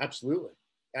 Absolutely,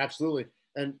 absolutely,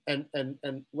 and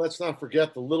let's not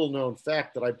forget the little known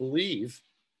fact that I believe,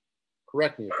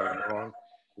 correct me if I'm wrong,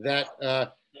 that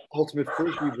Ultimate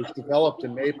Frisbee was developed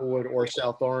in Maplewood or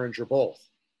South Orange or both.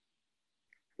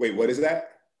 Wait, what is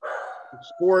that?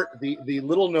 The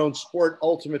little known sport,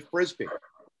 Ultimate Frisbee.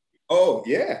 Oh,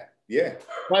 yeah.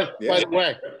 By the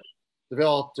way,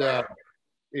 developed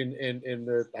in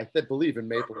the, I believe, in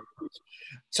Maplewood.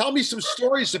 Tell me some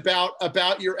stories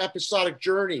about your episodic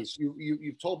journeys.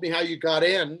 You've told me how you got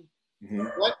in. Mm-hmm.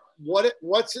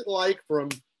 What's it like from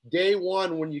day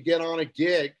one when you get on a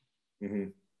gig mm-hmm.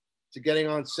 to getting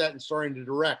on set and starting to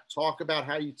direct? Talk about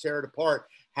how you tear it apart,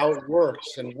 how it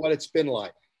works, and what it's been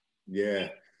like. Yeah.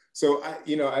 So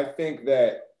I think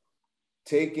that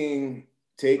taking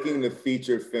the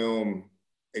feature film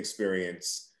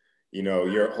experience, you know,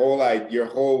 your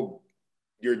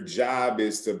job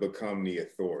is to become the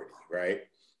authority, right?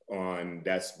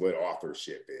 That's what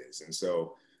authorship is. And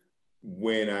so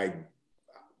when I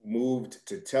moved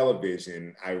to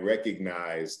television, I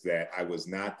recognized that I was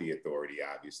not the authority,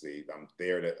 obviously. I'm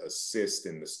there to assist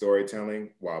in the storytelling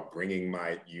while bringing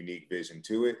my unique vision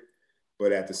to it.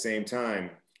 But at the same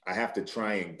time, I have to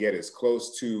try and get as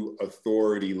close to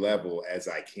authority level as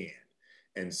I can.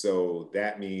 And so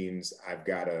that means I've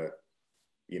got to,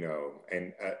 you know,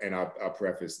 and I'll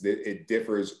preface that it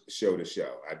differs show to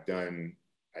show.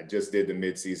 I just did the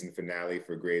mid-season finale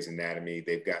for Grey's Anatomy.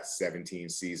 They've got 17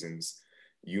 seasons.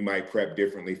 You might prep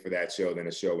differently for that show than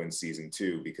a show in season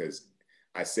 2, because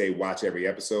I say watch every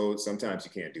episode. Sometimes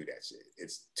you can't do that shit.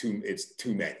 It's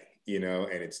too many, you know,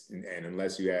 and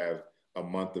unless you have a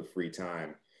month of free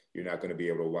time, you're not going to be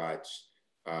able to watch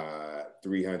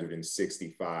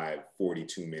 365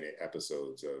 42-minute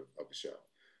episodes of a show.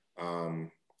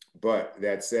 But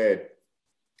that said,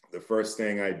 the first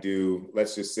thing I do,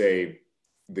 let's just say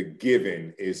the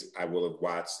given is I will have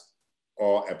watched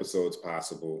all episodes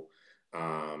possible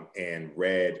and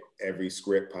read every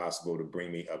script possible to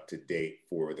bring me up to date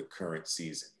for the current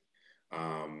season.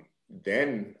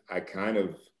 Then I kind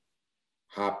of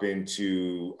hop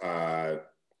into, I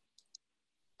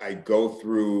go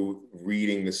through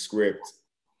reading the script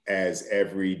as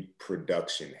every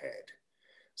production head.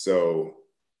 So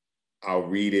I'll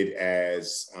read it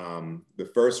as the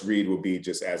first read will be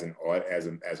just as a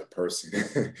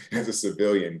person, as a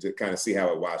civilian, to kind of see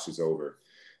how it washes over.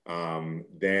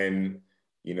 Then,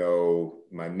 you know,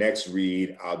 my next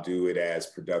read, I'll do it as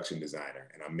production designer,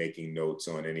 and I'm making notes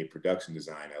on any production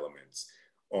design elements.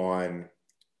 On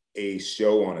a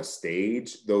show on a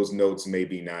stage, those notes may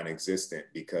be non-existent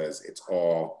because it's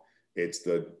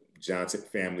the Johnson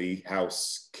family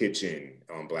house kitchen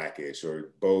on Blackish,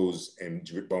 or Bo and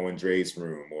Dre's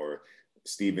room, or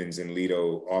Stevens and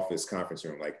Leto office conference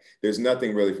room. Like, there's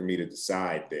nothing really for me to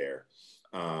decide there.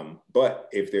 But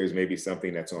if there's maybe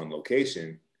something that's on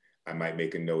location, I might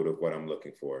make a note of what I'm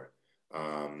looking for,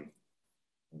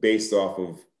 based off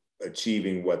of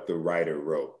achieving what the writer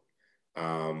wrote.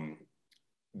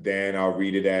 Then I'll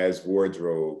read it as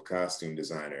wardrobe, costume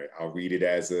designer. I'll read it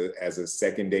as a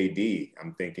second AD.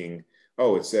 I'm thinking,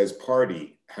 oh, it says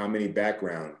party. How many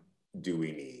background do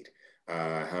we need?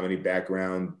 How many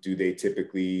background do they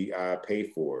typically pay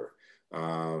for?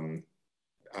 I'll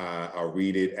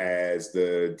read it as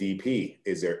the DP.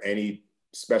 Is there any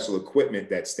special equipment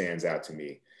that stands out to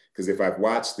me? Because if I've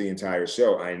watched the entire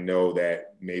show, I know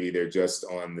that maybe they're just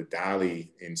on the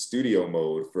dolly in studio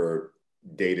mode for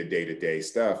day-to-day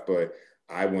stuff, but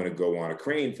I want to go on a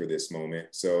crane for this moment.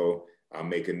 So I'll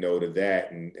make a note of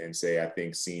that and say, I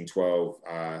think scene 12,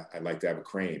 I'd like to have a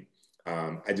crane.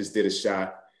 I just did a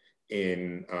shot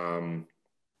in an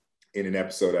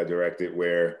episode I directed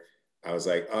where I was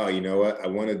like, oh, you know what? I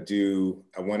want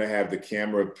to have the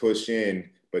camera push in,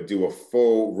 but do a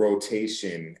full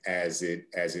rotation as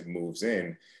it moves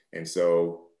in. And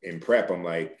so in prep, I'm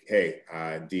like, hey,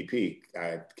 DP,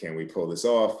 can we pull this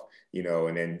off? You know,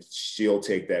 and then she'll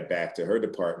take that back to her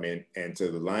department and to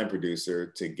the line producer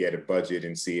to get a budget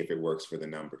and see if it works for the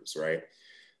numbers, right?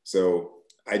 So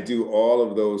I do all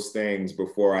of those things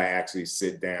before I actually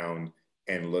sit down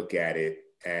and look at it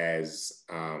as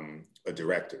a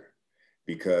director.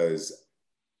 Because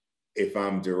if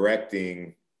I'm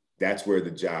directing, that's where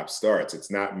the job starts. It's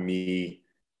not me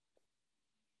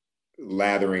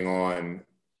lathering on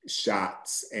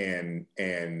shots and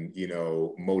you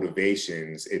know,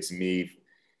 motivations. It's me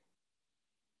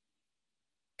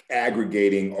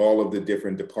aggregating all of the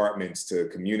different departments to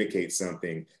communicate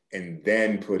something, and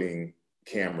then putting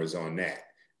cameras on that,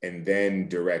 and then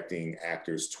directing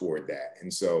actors toward that.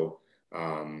 And so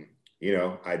you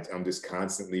know, I'm just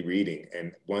constantly reading.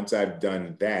 And once I've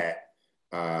done that,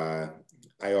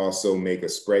 I also make a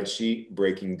spreadsheet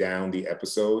breaking down the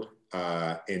episode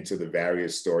into the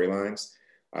various storylines.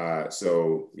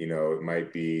 So, you know, it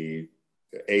might be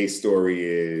a story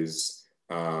is,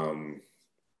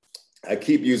 I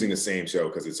keep using the same show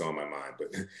because it's on my mind,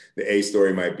 but the A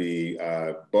story might be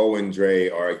Bo and Dre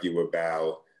argue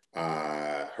about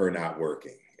her not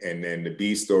working. And then the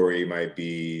B story might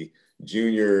be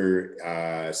Junior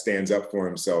stands up for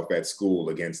himself at school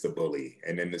against the bully.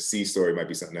 And then the C story might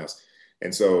be something else.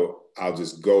 And so I'll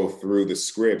just go through the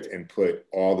script and put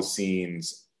all the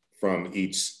scenes from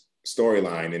each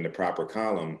storyline in the proper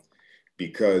column,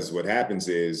 because what happens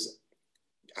is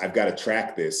I've got to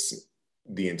track this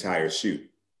the entire shoot.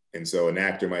 And so an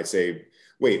actor might say,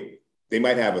 wait, they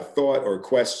might have a thought or a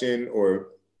question or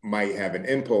might have an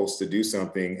impulse to do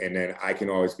something. And then I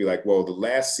can always be like, well, the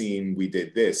last scene we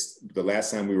did this, the last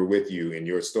time we were with you in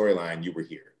your storyline, you were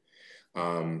here.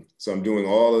 So I'm doing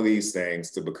all of these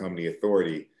things to become the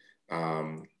authority,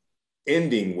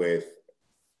 ending with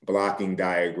blocking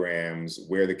diagrams,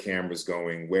 where the camera's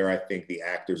going, where I think the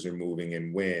actors are moving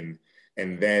and when,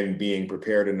 and then being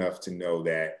prepared enough to know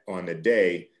that on the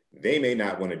day, they may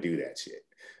not want to do that shit.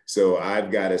 So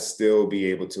I've got to still be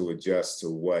able to adjust to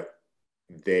what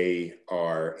they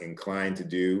are inclined to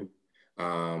do,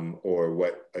 or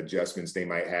what adjustments they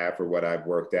might have for what I've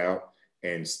worked out,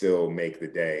 and still make the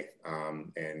day,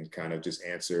 and kind of just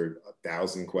answer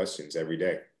 1,000 questions every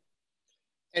day.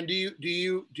 And do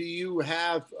you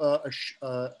have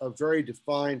a very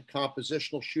defined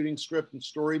compositional shooting script and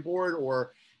storyboard,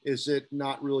 or is it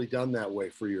not really done that way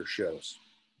for your shows?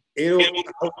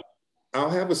 I'll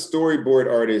have a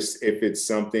storyboard artist if it's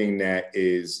something that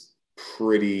is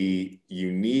pretty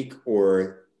unique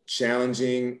or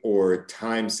challenging or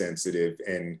time sensitive,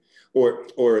 and or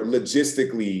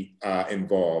logistically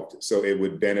involved. So it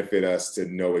would benefit us to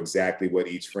know exactly what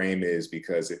each frame is,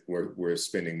 because we're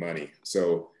spending money.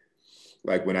 So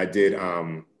like when I did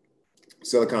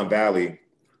Silicon Valley,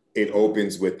 it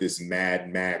opens with this Mad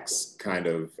Max kind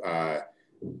of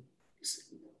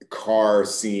car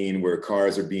scene where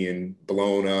cars are being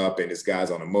blown up and this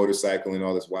guy's on a motorcycle and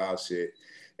all this wild shit.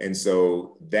 And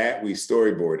so that we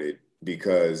storyboarded,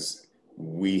 because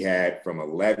we had from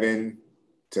 11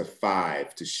 to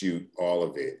 5 to shoot all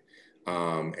of it.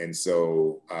 And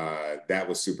so that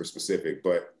was super specific.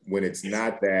 But when it's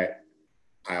not that,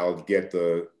 I'll get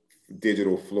the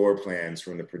digital floor plans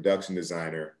from the production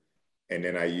designer. And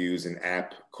then I use an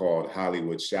app called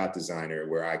Hollywood Shot Designer,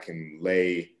 where I can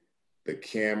lay the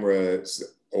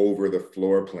cameras over the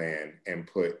floor plan and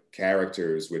put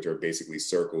characters, which are basically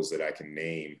circles that I can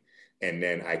name. And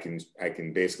then I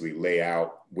can basically lay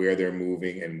out where they're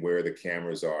moving and where the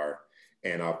cameras are.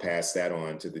 And I'll pass that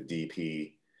on to the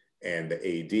DP and the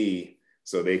AD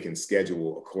so they can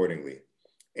schedule accordingly.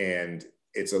 And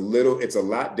it's a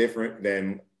lot different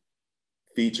than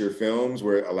feature films,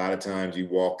 where a lot of times you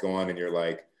walk on and you're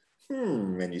like,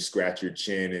 and you scratch your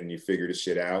chin and you figure the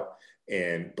shit out.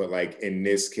 But like in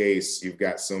this case, you've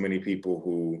got so many people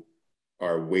who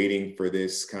are waiting for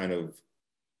this kind of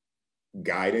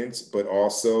guidance, but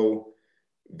also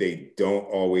they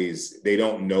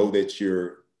don't know that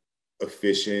you're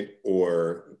efficient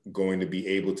or going to be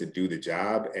able to do the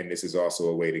job. And this is also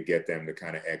a way to get them to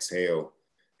kind of exhale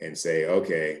and say,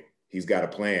 okay, he's got a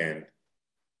plan.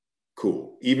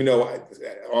 Cool. Even though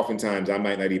oftentimes I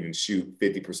might not even shoot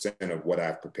 50% of what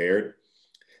I've prepared,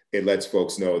 it lets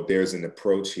folks know there's an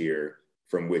approach here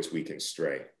from which we can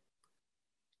stray.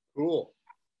 Cool.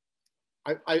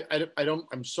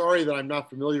 I'm sorry that I'm not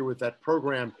familiar with that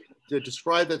program. To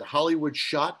describe that, Hollywood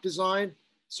Shot Design.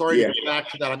 Sorry to get back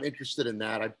to that. I'm interested in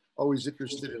that. I'm always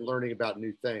interested in learning about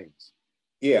new things.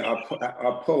 Yeah,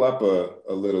 I'll pull up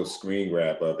a little screen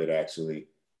grab of it actually.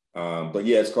 But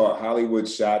yeah, it's called Hollywood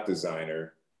Shot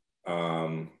Designer.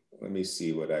 Let me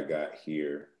see what I got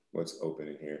here. What's open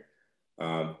in here?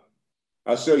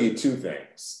 I'll show you two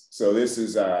things. So this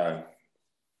is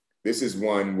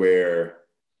one where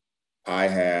I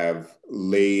have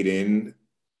laid in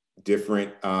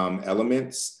different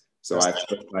elements. So I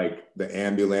put like the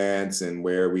ambulance and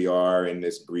where we are in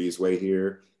this breezeway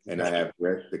here, and I have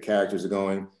where the characters are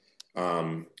going.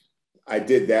 I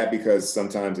did that because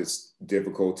sometimes it's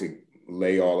difficult to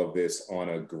lay all of this on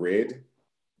a grid,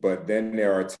 but then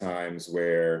there are times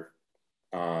where,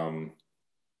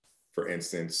 for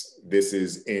instance, this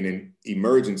is in an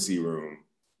emergency room.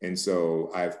 And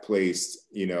so I've placed,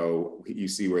 you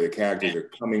see where the characters are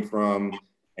coming from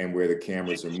and where the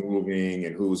cameras are moving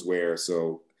and who's where.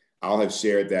 So I'll have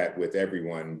shared that with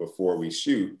everyone before we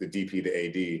shoot, the DP, the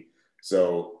AD.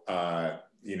 So,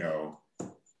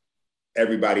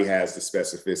 everybody has the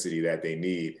specificity that they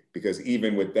need, because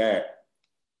even with that,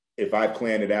 if I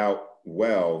plan it out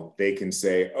well, they can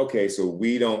say, okay, so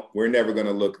we're never going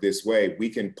to look this way. We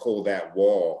can pull that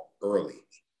wall early.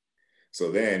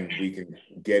 So then we can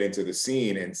get into the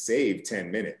scene and save 10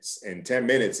 minutes. And 10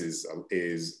 minutes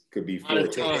could be 4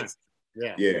 days.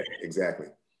 Yeah, exactly.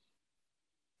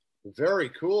 Very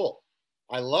cool.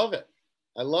 I love it.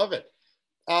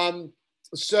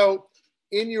 So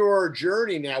in your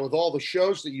journey now with all the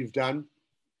shows that you've done,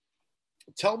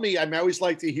 tell me, I always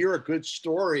like to hear a good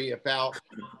story about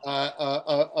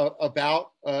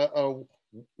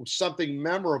something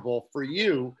memorable for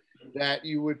you that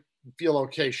you would feel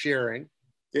okay sharing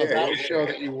about a show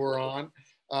that you were on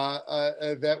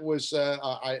that was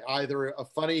either a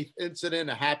funny incident,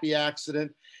 a happy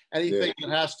accident, anything that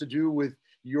has to do with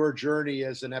your journey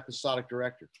as an episodic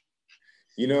director.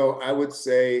 I would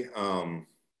say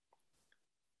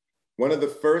one of the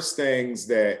first things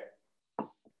that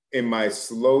in my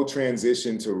slow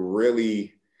transition to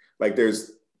really, like,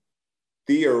 there's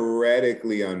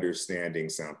theoretically understanding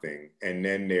something, and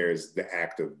then there's the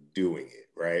act of doing it,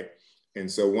 right? And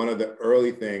so one of the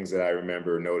early things that I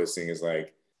remember noticing is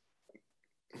like,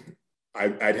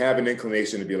 I'd have an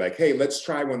inclination to be like, hey, let's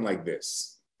try one like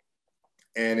this.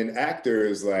 And an actor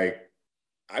is like,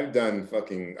 I've done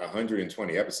fucking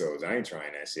 120 episodes. I ain't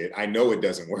trying that shit. I know it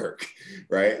doesn't work,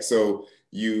 right? So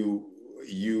you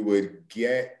would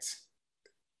get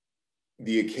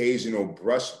the occasional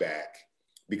brushback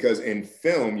because in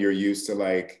film you're used to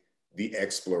like the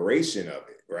exploration of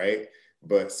it, right?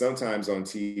 But sometimes on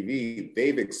TV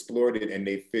they've explored it and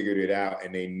they figured it out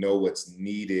and they know what's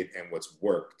needed and what's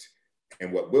worked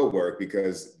and what will work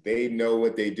because they know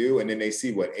what they do and then they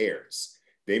see what airs.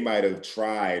 They might have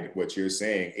tried what you're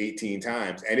saying 18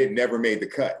 times and it never made the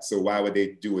cut. So why would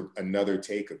they do another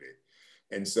take of it?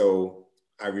 And so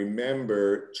I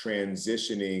remember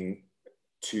transitioning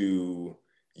to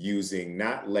using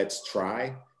not let's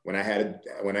try when I had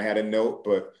a note,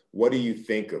 but what do you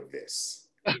think of this,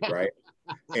 right?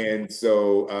 And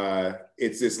so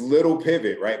it's this little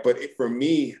pivot, right? But for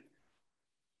me,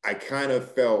 I kind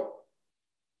of felt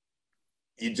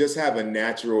you just have a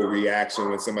natural reaction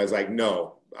when somebody's like,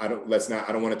 no, I don't want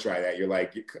to try that. You're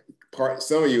like,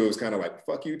 some of you, it was kind of like,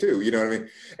 fuck you too. You know what I mean?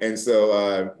 And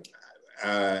so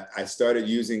I started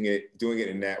doing it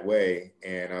in that way.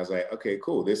 And I was like, okay,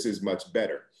 cool. This is much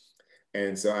better.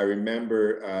 And so I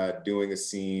remember doing a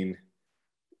scene,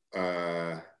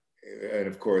 and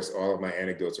of course, all of my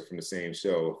anecdotes are from the same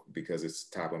show because it's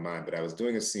top of mind, but I was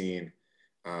doing a scene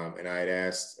and I had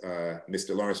asked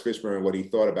Mr. Lawrence Fishburne what he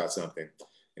thought about something.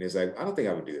 And he's like, I don't think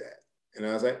I would do that. And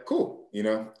I was like, cool, you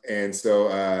know? And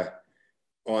so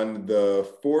on the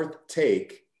fourth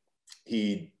take,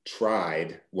 he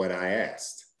tried what I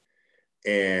asked.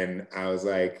 And I was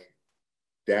like,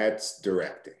 that's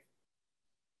directing.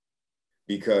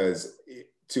 Because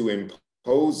to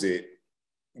impose it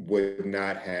would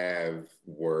not have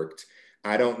worked.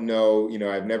 I don't know, you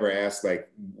know, I've never asked like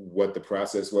what the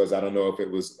process was. I don't know if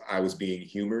I was being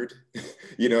humored,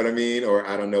 you know what I mean? Or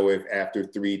I don't know if after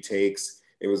 3 takes,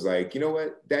 it was like, you know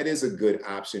what, that is a good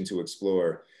option to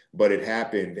explore. But it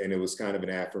happened and it was kind of an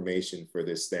affirmation for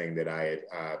this thing that I had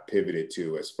pivoted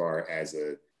to as far as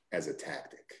a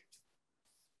tactic.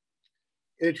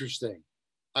 Interesting.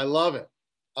 I love it.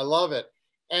 I love it.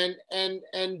 And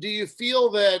do you feel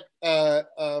that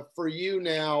for you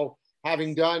now,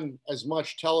 having done as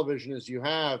much television as you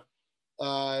have,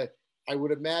 I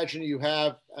would imagine you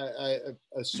have a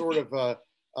sort of a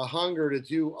hunger to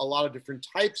do a lot of different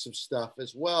types of stuff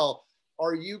as well.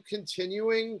 Are you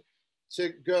continuing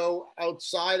to go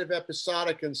outside of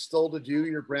episodic and still to do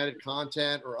your branded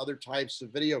content or other types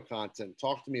of video content?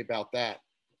 Talk to me about that.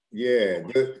 Yeah,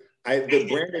 the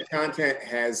branded content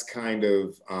has kind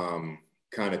of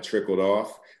trickled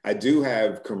off. I do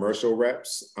have commercial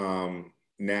reps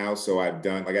now, so I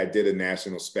did a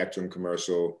National Spectrum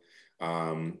commercial.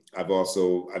 I've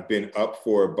been up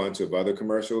for a bunch of other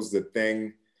commercials. The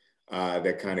thing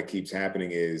that kind of keeps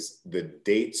happening is the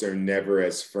dates are never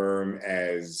as firm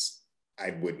as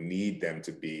I would need them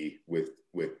to be with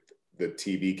the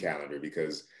TV calendar,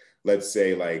 because let's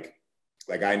say like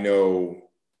I know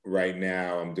right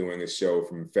now I'm doing a show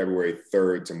from February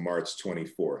 3rd to March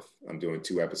 24th. I'm doing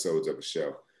 2 episodes of a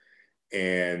show.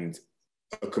 And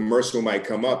a commercial might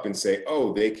come up and say,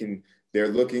 oh, they're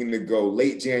looking to go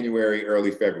late January,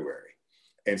 early February.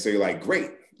 And so you're like,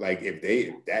 great. Like if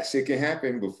that shit can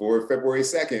happen before February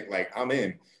 2nd, like I'm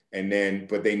in.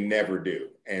 But they never do.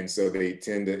 And so they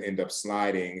tend to end up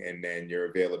sliding, and then your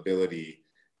availability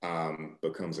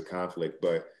becomes a conflict.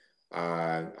 But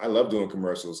I love doing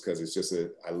commercials because it's just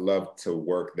I love to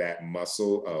work that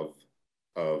muscle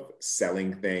of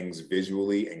selling things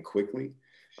visually and quickly,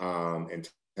 and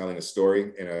telling a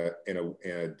story in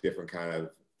a different kind of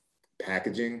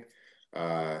packaging.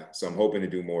 So I'm hoping to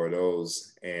do more of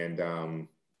those. And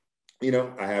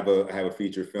I have a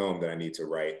feature film that I need to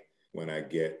write when I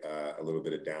get a little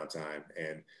bit of downtime.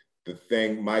 And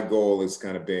my goal has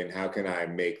kind of been, how can I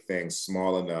make things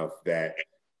small enough that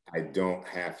I don't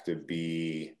have to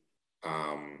be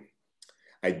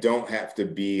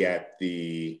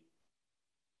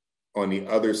on the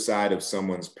other side of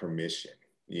someone's permission.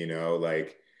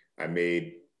 Like I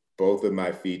made both of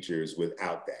my features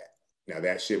without that. Now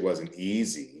that shit wasn't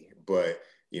easy, but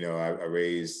I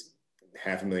raised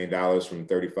 $500,000 from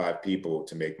 35 people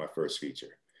to make my first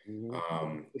feature.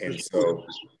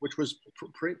 Which was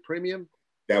premium?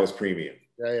 That was premium.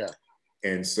 Yeah.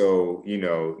 And so,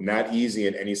 not easy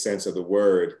in any sense of the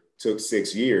word, took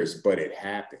 6 years, but it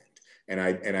happened. And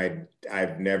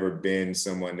I've never been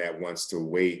someone that wants to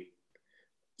wait,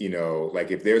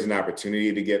 like if there's an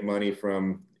opportunity to get money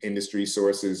from industry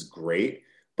sources, great,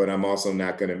 but I'm also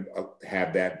not going to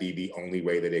have that be the only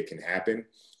way that it can happen.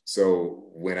 So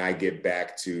when I get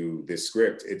back to this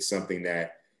script, it's something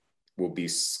that will be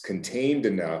contained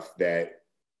enough that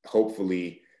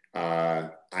hopefully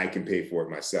I can pay for it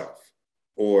myself,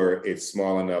 or it's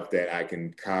small enough that I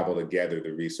can cobble together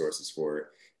the resources for it.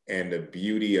 And the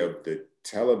beauty of the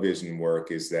television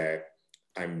work is that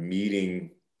I'm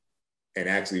meeting and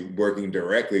actually working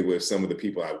directly with some of the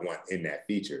people I want in that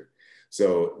feature.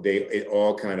 So it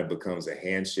all kind of becomes a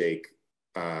handshake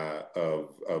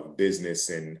of business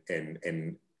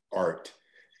and art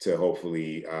to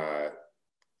hopefully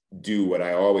do what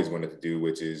I always wanted to do,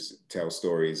 which is tell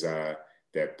stories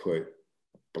that put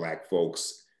Black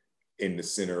folks in the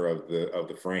center of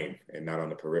the frame and not on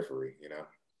the periphery, you know?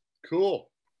 Cool.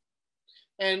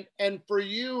 And for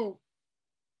you,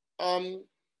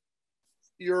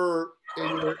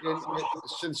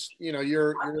 since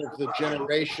you're of the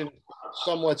generation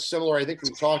somewhat similar. I think we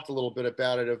talked a little bit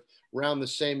about it, of around the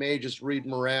same age as Reed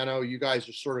Morano. You guys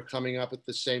are sort of coming up at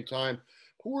the same time.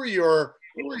 Who are your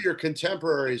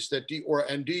contemporaries that do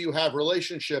you have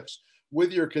relationships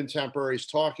with your contemporaries,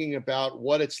 talking about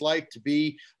what it's like to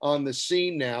be on the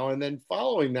scene now? And then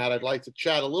following that, I'd like to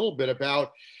chat a little bit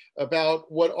about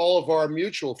what all of our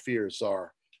mutual fears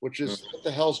are, which is what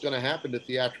the hell's going to happen to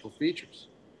theatrical features.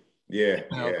 Yeah,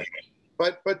 yeah.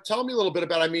 But tell me a little bit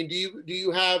about. I mean, do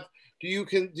you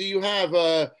have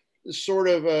a sort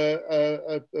of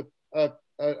a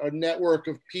network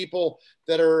of people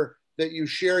that you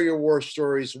share your war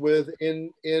stories with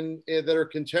that are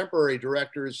contemporary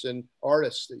directors and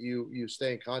artists that you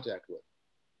stay in contact with?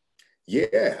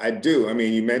 Yeah, I do. I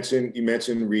mean, you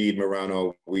mentioned Reed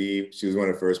Morano. She was one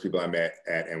of the first people I met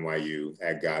at NYU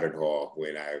at Goddard Hall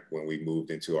when we moved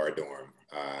into our dorm,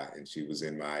 and she was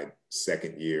in my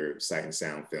second year sight and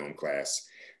sound film class.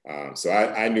 So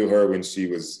I knew her when she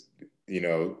was,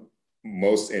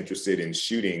 most interested in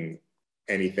shooting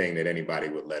anything that anybody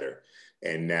would let her.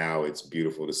 And now it's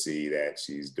beautiful to see that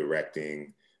she's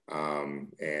directing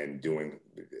and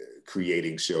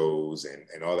creating shows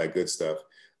and all that good stuff.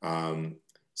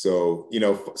 So,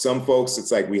 some folks,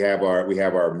 it's like we have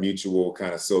our mutual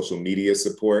kind of social media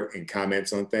support and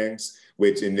comments on things,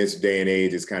 which in this day and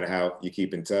age is kind of how you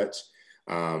keep in touch.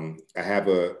 I have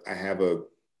a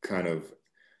kind of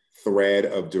thread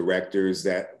of directors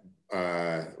that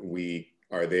we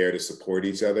are there to support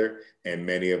each other. And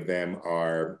many of them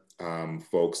are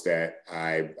folks that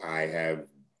I have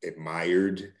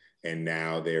admired, and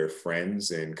now they're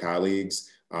friends and colleagues.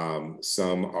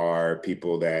 Some are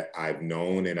people that I've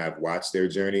known and I've watched their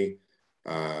journey.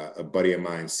 A buddy of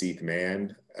mine, Seeth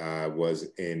Mann, was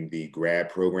in the grad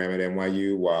program at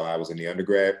NYU while I was in the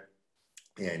undergrad.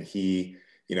 And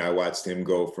I watched him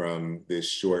go from this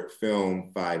short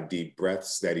film, 5 Deep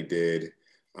Breaths, that he did,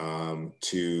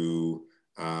 to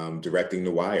directing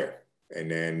The Wire and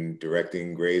then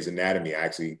directing Grey's Anatomy. I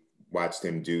actually watched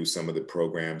him do some of the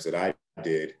programs that I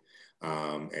did.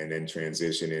 And then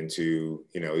transition into,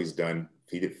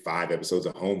 he did 5 episodes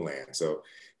of Homeland. So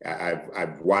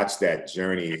I've watched that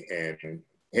journey, and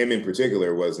him in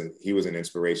particular was an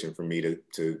inspiration for me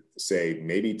to say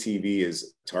maybe TV is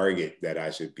a target that I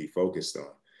should be focused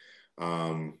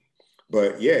on.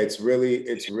 But yeah, it's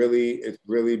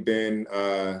really been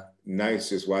nice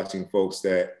just watching folks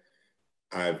that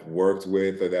I've worked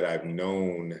with or that I've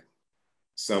known,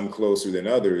 some closer than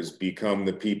others, become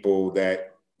the people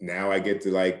that now I get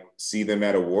to see them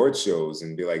at award shows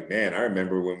and be like, man, I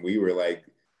remember when we were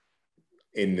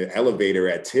in the elevator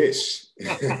at Tisch.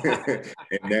 And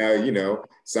now,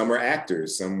 some are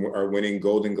actors, some are winning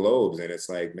Golden Globes. And it's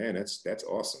like, man, that's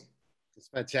awesome. It's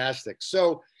fantastic.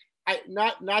 So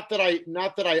not that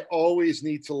I always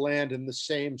need to land in the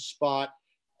same spot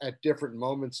at different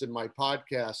moments in my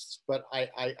podcasts, but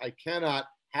I cannot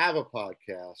have a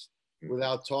podcast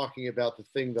without talking about the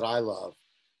thing that I love,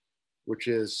 which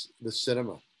is the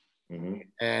cinema. Mm-hmm.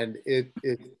 And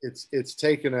it's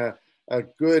taken a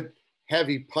good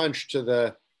heavy punch to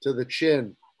the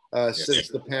chin since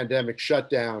the pandemic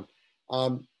shutdown.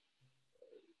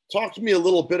 Talk to me a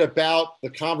little bit about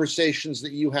the conversations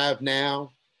that you have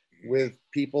now with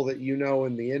people that you know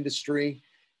in the industry,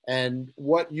 and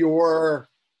what your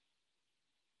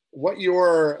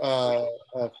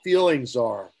feelings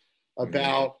are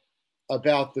about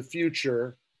the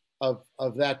future of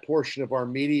that portion of our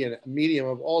medium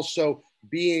of also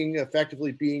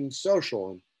effectively being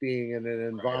social and being in an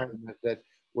environment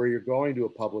where you're going to a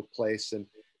public place and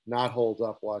not holed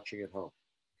up watching at home.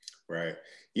 Right.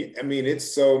 Yeah, I mean,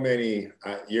 it's so many.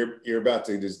 You're about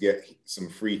to just get some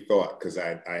free thought, because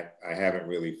I haven't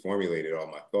really formulated all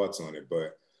my thoughts on it,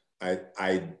 but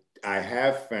I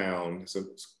have found, so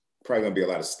it's probably going to be a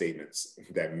lot of statements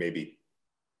that maybe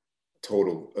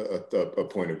total a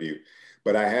point of view.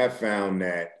 But I have found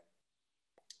that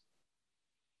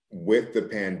with the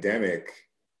pandemic,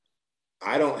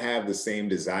 I don't have the same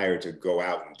desire to go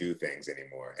out and do things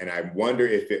anymore. And I wonder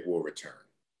if it will return.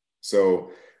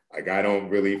 So like, I don't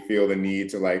really feel the need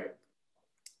to like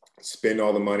spend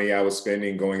all the money I was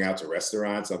spending going out to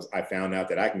restaurants. I found out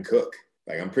that I can cook.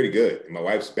 Like, I'm pretty good. My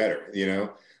wife's better, you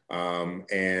know?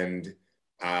 And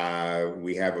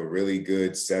we have a really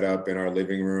good setup in our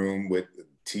living room with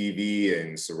TV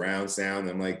and surround sound.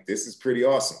 I'm like, this is pretty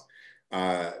awesome.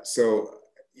 So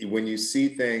when you see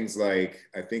things like,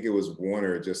 I think it was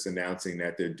Warner just announcing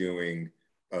that they're doing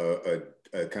a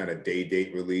kind of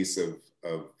date release of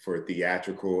for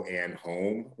theatrical and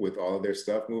home with all of their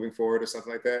stuff moving forward or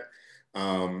something like that.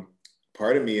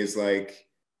 Part of me is like,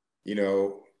 you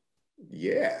know,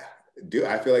 yeah,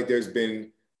 I feel like there's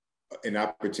been an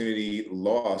opportunity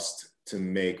lost to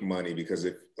make money, because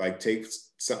if like take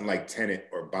something like Tenet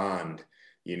or Bond,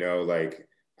 you know, like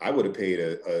I would have paid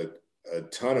a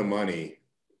ton of money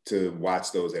to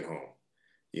watch those at home,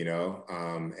 you know?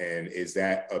 And is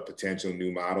that a potential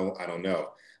new model? I don't know.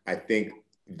 I think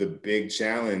the big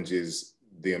challenge is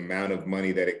the amount of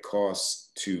money that it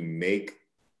costs to make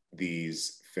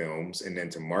these films and then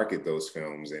to market those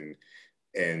films, and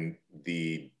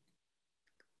the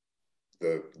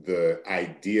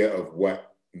idea of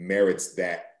what merits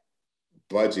that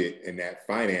budget and that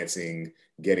financing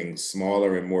getting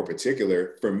smaller and more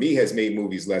particular, for me, has made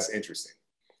movies less interesting,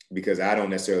 because I'm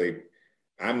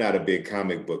not a big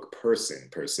comic book person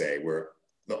per se, where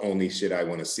the only shit I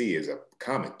want to see is a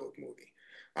comic book movie.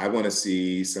 I want to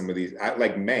see some of these,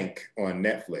 like Mank on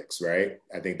Netflix, right?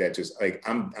 I think that just like,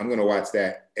 I'm going to watch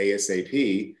that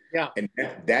ASAP. Yeah. And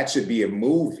that should be a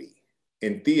movie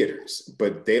in theaters,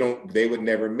 but they would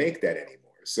never make that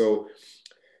anymore. So,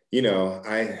 you know,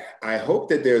 I hope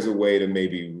that there's a way to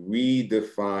maybe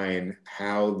redefine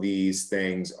how these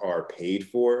things are paid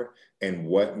for and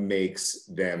what makes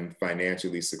them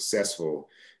financially successful.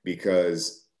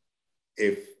 Because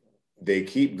if they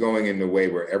keep going in the way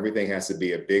where everything has to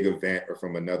be a big event or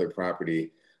from another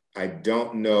property, I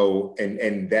don't know.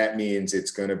 And that means it's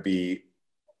going to be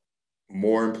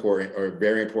more important or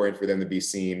very important for them to be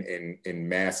seen in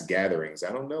mass gatherings.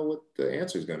 I don't know what the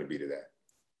answer is going to be to that.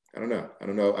 I don't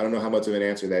know how much of an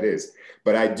answer that is.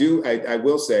 But I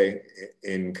will say,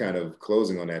 in kind of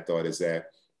closing on that thought, is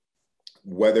that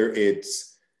whether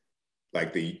it's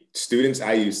like the students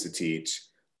I used to teach,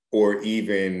 or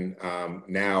even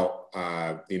now,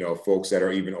 you know, folks that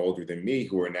are even older than me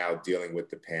who are now dealing with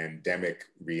the pandemic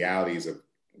realities of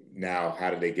now, how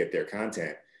do they get their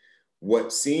content?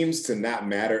 What seems to not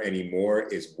matter anymore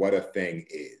is what a thing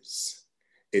is.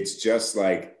 It's just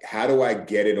like, how do I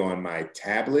get it on my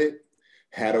tablet?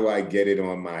 How do I get it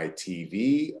on my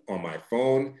TV, on my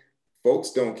phone?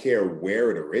 Folks don't care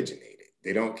where it originated.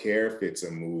 They don't care if it's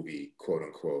a movie, quote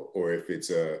unquote, or if it's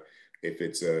a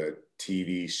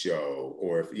TV show,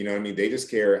 or if, you know what I mean? They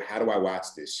just care, how do I watch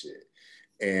this shit?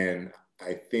 And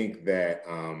I think that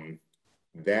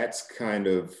that's kind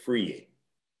of freeing.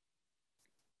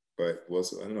 But I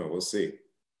don't know, we'll see.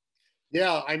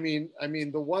 Yeah, I mean,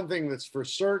 the one thing that's for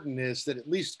certain is that, at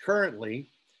least currently,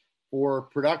 for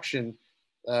production,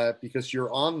 because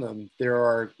you're on them, there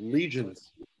are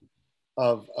legions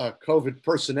of COVID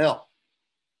personnel.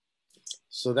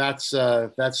 So that's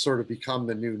sort of become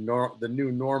the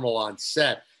new normal on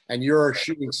set. And you're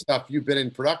shooting stuff. You've been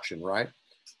in production, right?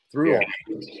 Through all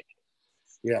this.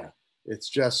 Yeah, it's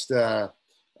just the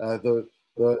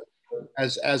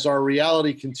as our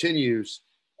reality continues,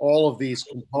 all of these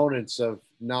components of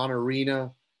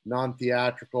non-arena,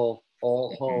 non-theatrical,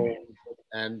 all home,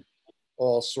 and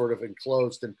all sort of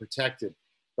enclosed and protected.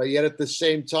 But yet at the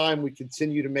same time, we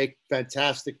continue to make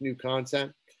fantastic new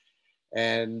content.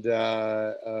 And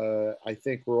I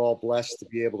think we're all blessed to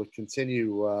be able to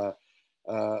continue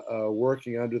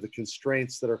working under the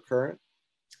constraints that are current.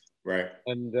 Right.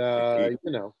 And,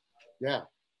 you know, yeah,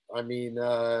 I mean,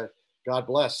 God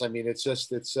bless. I mean, it's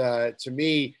to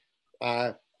me,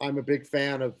 I'm a big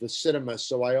fan of the cinema.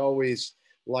 So I always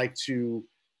like to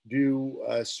do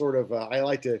I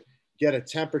like to get a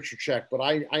temperature check, but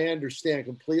I understand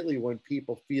completely when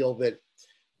people feel that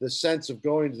the sense of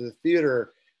going to the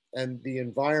theater and the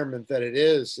environment that it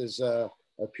is a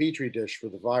petri dish for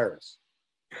the virus.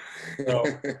 So,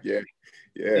 yeah.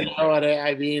 You know what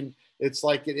I mean? It's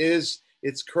like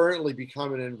it's currently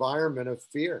become an environment of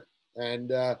fear.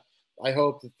 And I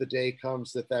hope that the day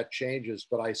comes that changes,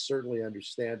 but I certainly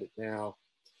understand it now.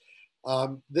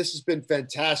 This has been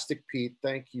fantastic, Pete.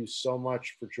 Thank you so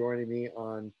much for joining me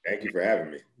on Thank you for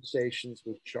having me. Conversations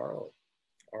with Charlie.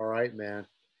 All right, man.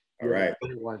 All right.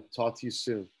 Everyone, talk to you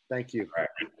soon. Thank you. All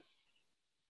right.